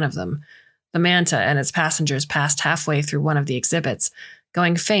stuck to one of them. The manta and its passengers passed halfway through one of the exhibits,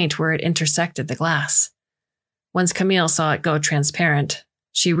 going faint where it intersected the glass. Once Camille saw it go transparent,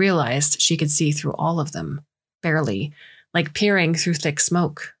 she realized she could see through all of them, barely, like peering through thick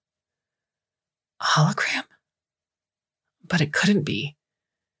smoke. A hologram? But it couldn't be.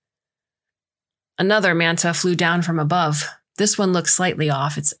 Another manta flew down from above. This one looked slightly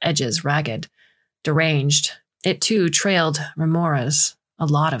off, its edges ragged, deranged. It too trailed remoras, a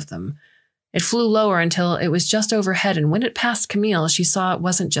lot of them. It flew lower until it was just overhead, and when it passed Camille, she saw it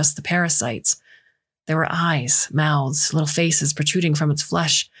wasn't just the parasites. There were eyes, mouths, little faces protruding from its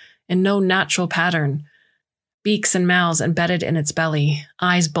flesh, in no natural pattern. Beaks and mouths embedded in its belly,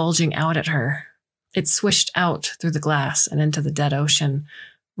 eyes bulging out at her. It swished out through the glass and into the dead ocean,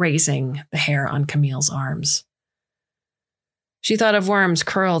 raising the hair on Camille's arms. She thought of worms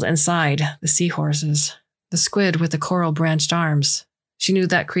curled inside the seahorses, the squid with the coral-branched arms. She knew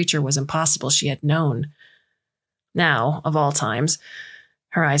that creature was impossible. She had known. Now, of all times,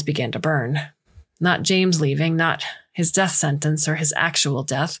 her eyes began to burn. Not James leaving, not his death sentence or his actual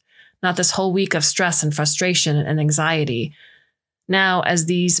death, not this whole week of stress and frustration and anxiety. Now, as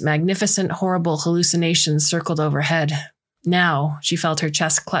these magnificent, horrible hallucinations circled overhead, now she felt her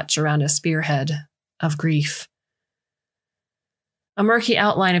chest clutch around a spearhead of grief. A murky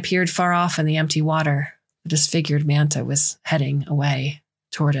outline appeared far off in the empty water. The disfigured manta was heading away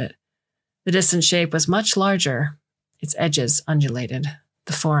toward it. The distant shape was much larger, its edges undulated,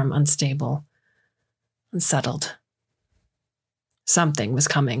 the form unstable, unsettled. Something was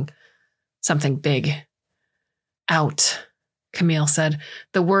coming. Something big. Out, Camille said.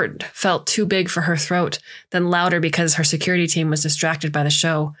 The word felt too big for her throat, then louder because her security team was distracted by the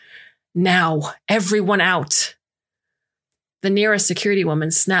show. Now, everyone out. The nearest security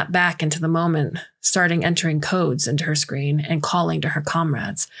woman snapped back into the moment, starting entering codes into her screen and calling to her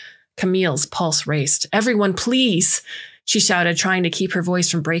comrades. Camille's pulse raced. Everyone, please, she shouted, trying to keep her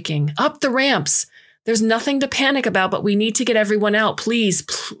voice from breaking. Up the ramps. There's nothing to panic about, but we need to get everyone out. Please,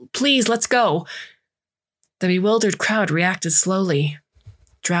 please, let's go. The bewildered crowd reacted slowly,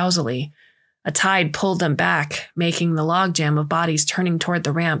 drowsily. A tide pulled them back, making the logjam of bodies turning toward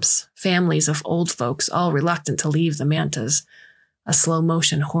the ramps, families of old folks all reluctant to leave the mantas. A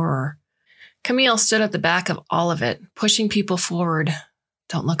slow-motion horror. Camille stood at the back of all of it, pushing people forward.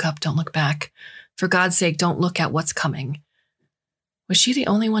 Don't look up, don't look back. For God's sake, don't look at what's coming. Was she the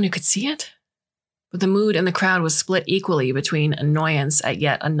only one who could see it? But the mood in the crowd was split equally between annoyance at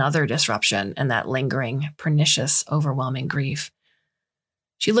yet another disruption and that lingering, pernicious, overwhelming grief.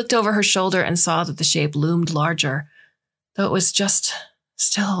 She looked over her shoulder and saw that the shape loomed larger, though it was just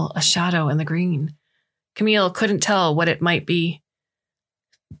still a shadow in the green. Camille couldn't tell what it might be.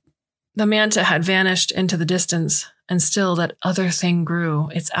 The manta had vanished into the distance, and still that other thing grew,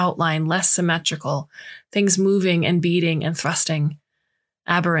 its outline less symmetrical, things moving and beating and thrusting,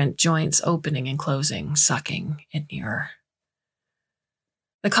 aberrant joints opening and closing, sucking it nearer.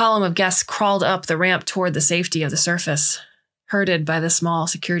 The column of guests crawled up the ramp toward the safety of the surface, herded by the small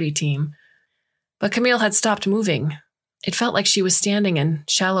security team. But Camille had stopped moving. It felt like she was standing in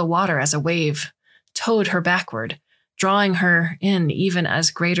shallow water as a wave towed her backward, drawing her in even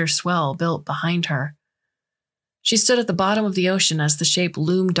as greater swell built behind her. She stood at the bottom of the ocean as the shape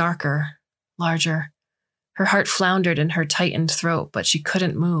loomed darker, larger. Her heart floundered in her tightened throat, but she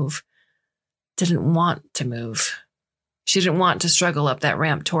couldn't move. Didn't want to move. She didn't want to struggle up that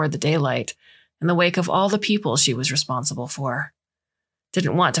ramp toward the daylight in the wake of all the people she was responsible for.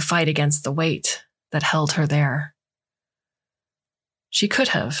 Didn't want to fight against the weight that held her there. She could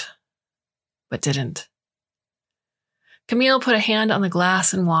have, but didn't. Camille put a hand on the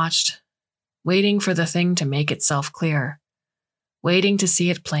glass and watched, waiting for the thing to make itself clear, waiting to see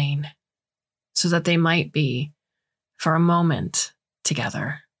it plain, so that they might be, for a moment,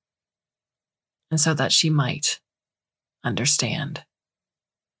 together, and so that she might understand.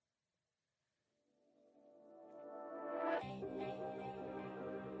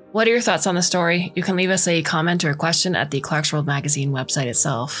 What are your thoughts on the story? You can leave us a comment or a question at the Clarkesworld Magazine website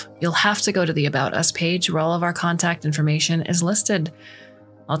itself. You'll have to go to the About Us page where all of our contact information is listed.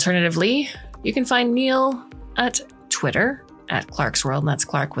 Alternatively, you can find Neil at Twitter at Clarkesworld, and that's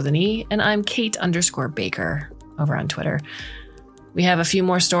Clark with an E, and I'm Kate_Baker over on Twitter. We have a few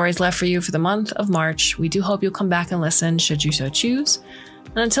more stories left for you for the month of March. We do hope you'll come back and listen should you so choose.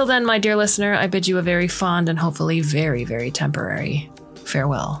 And until then, my dear listener, I bid you a very fond and hopefully very, very temporary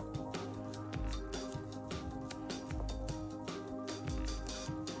farewell.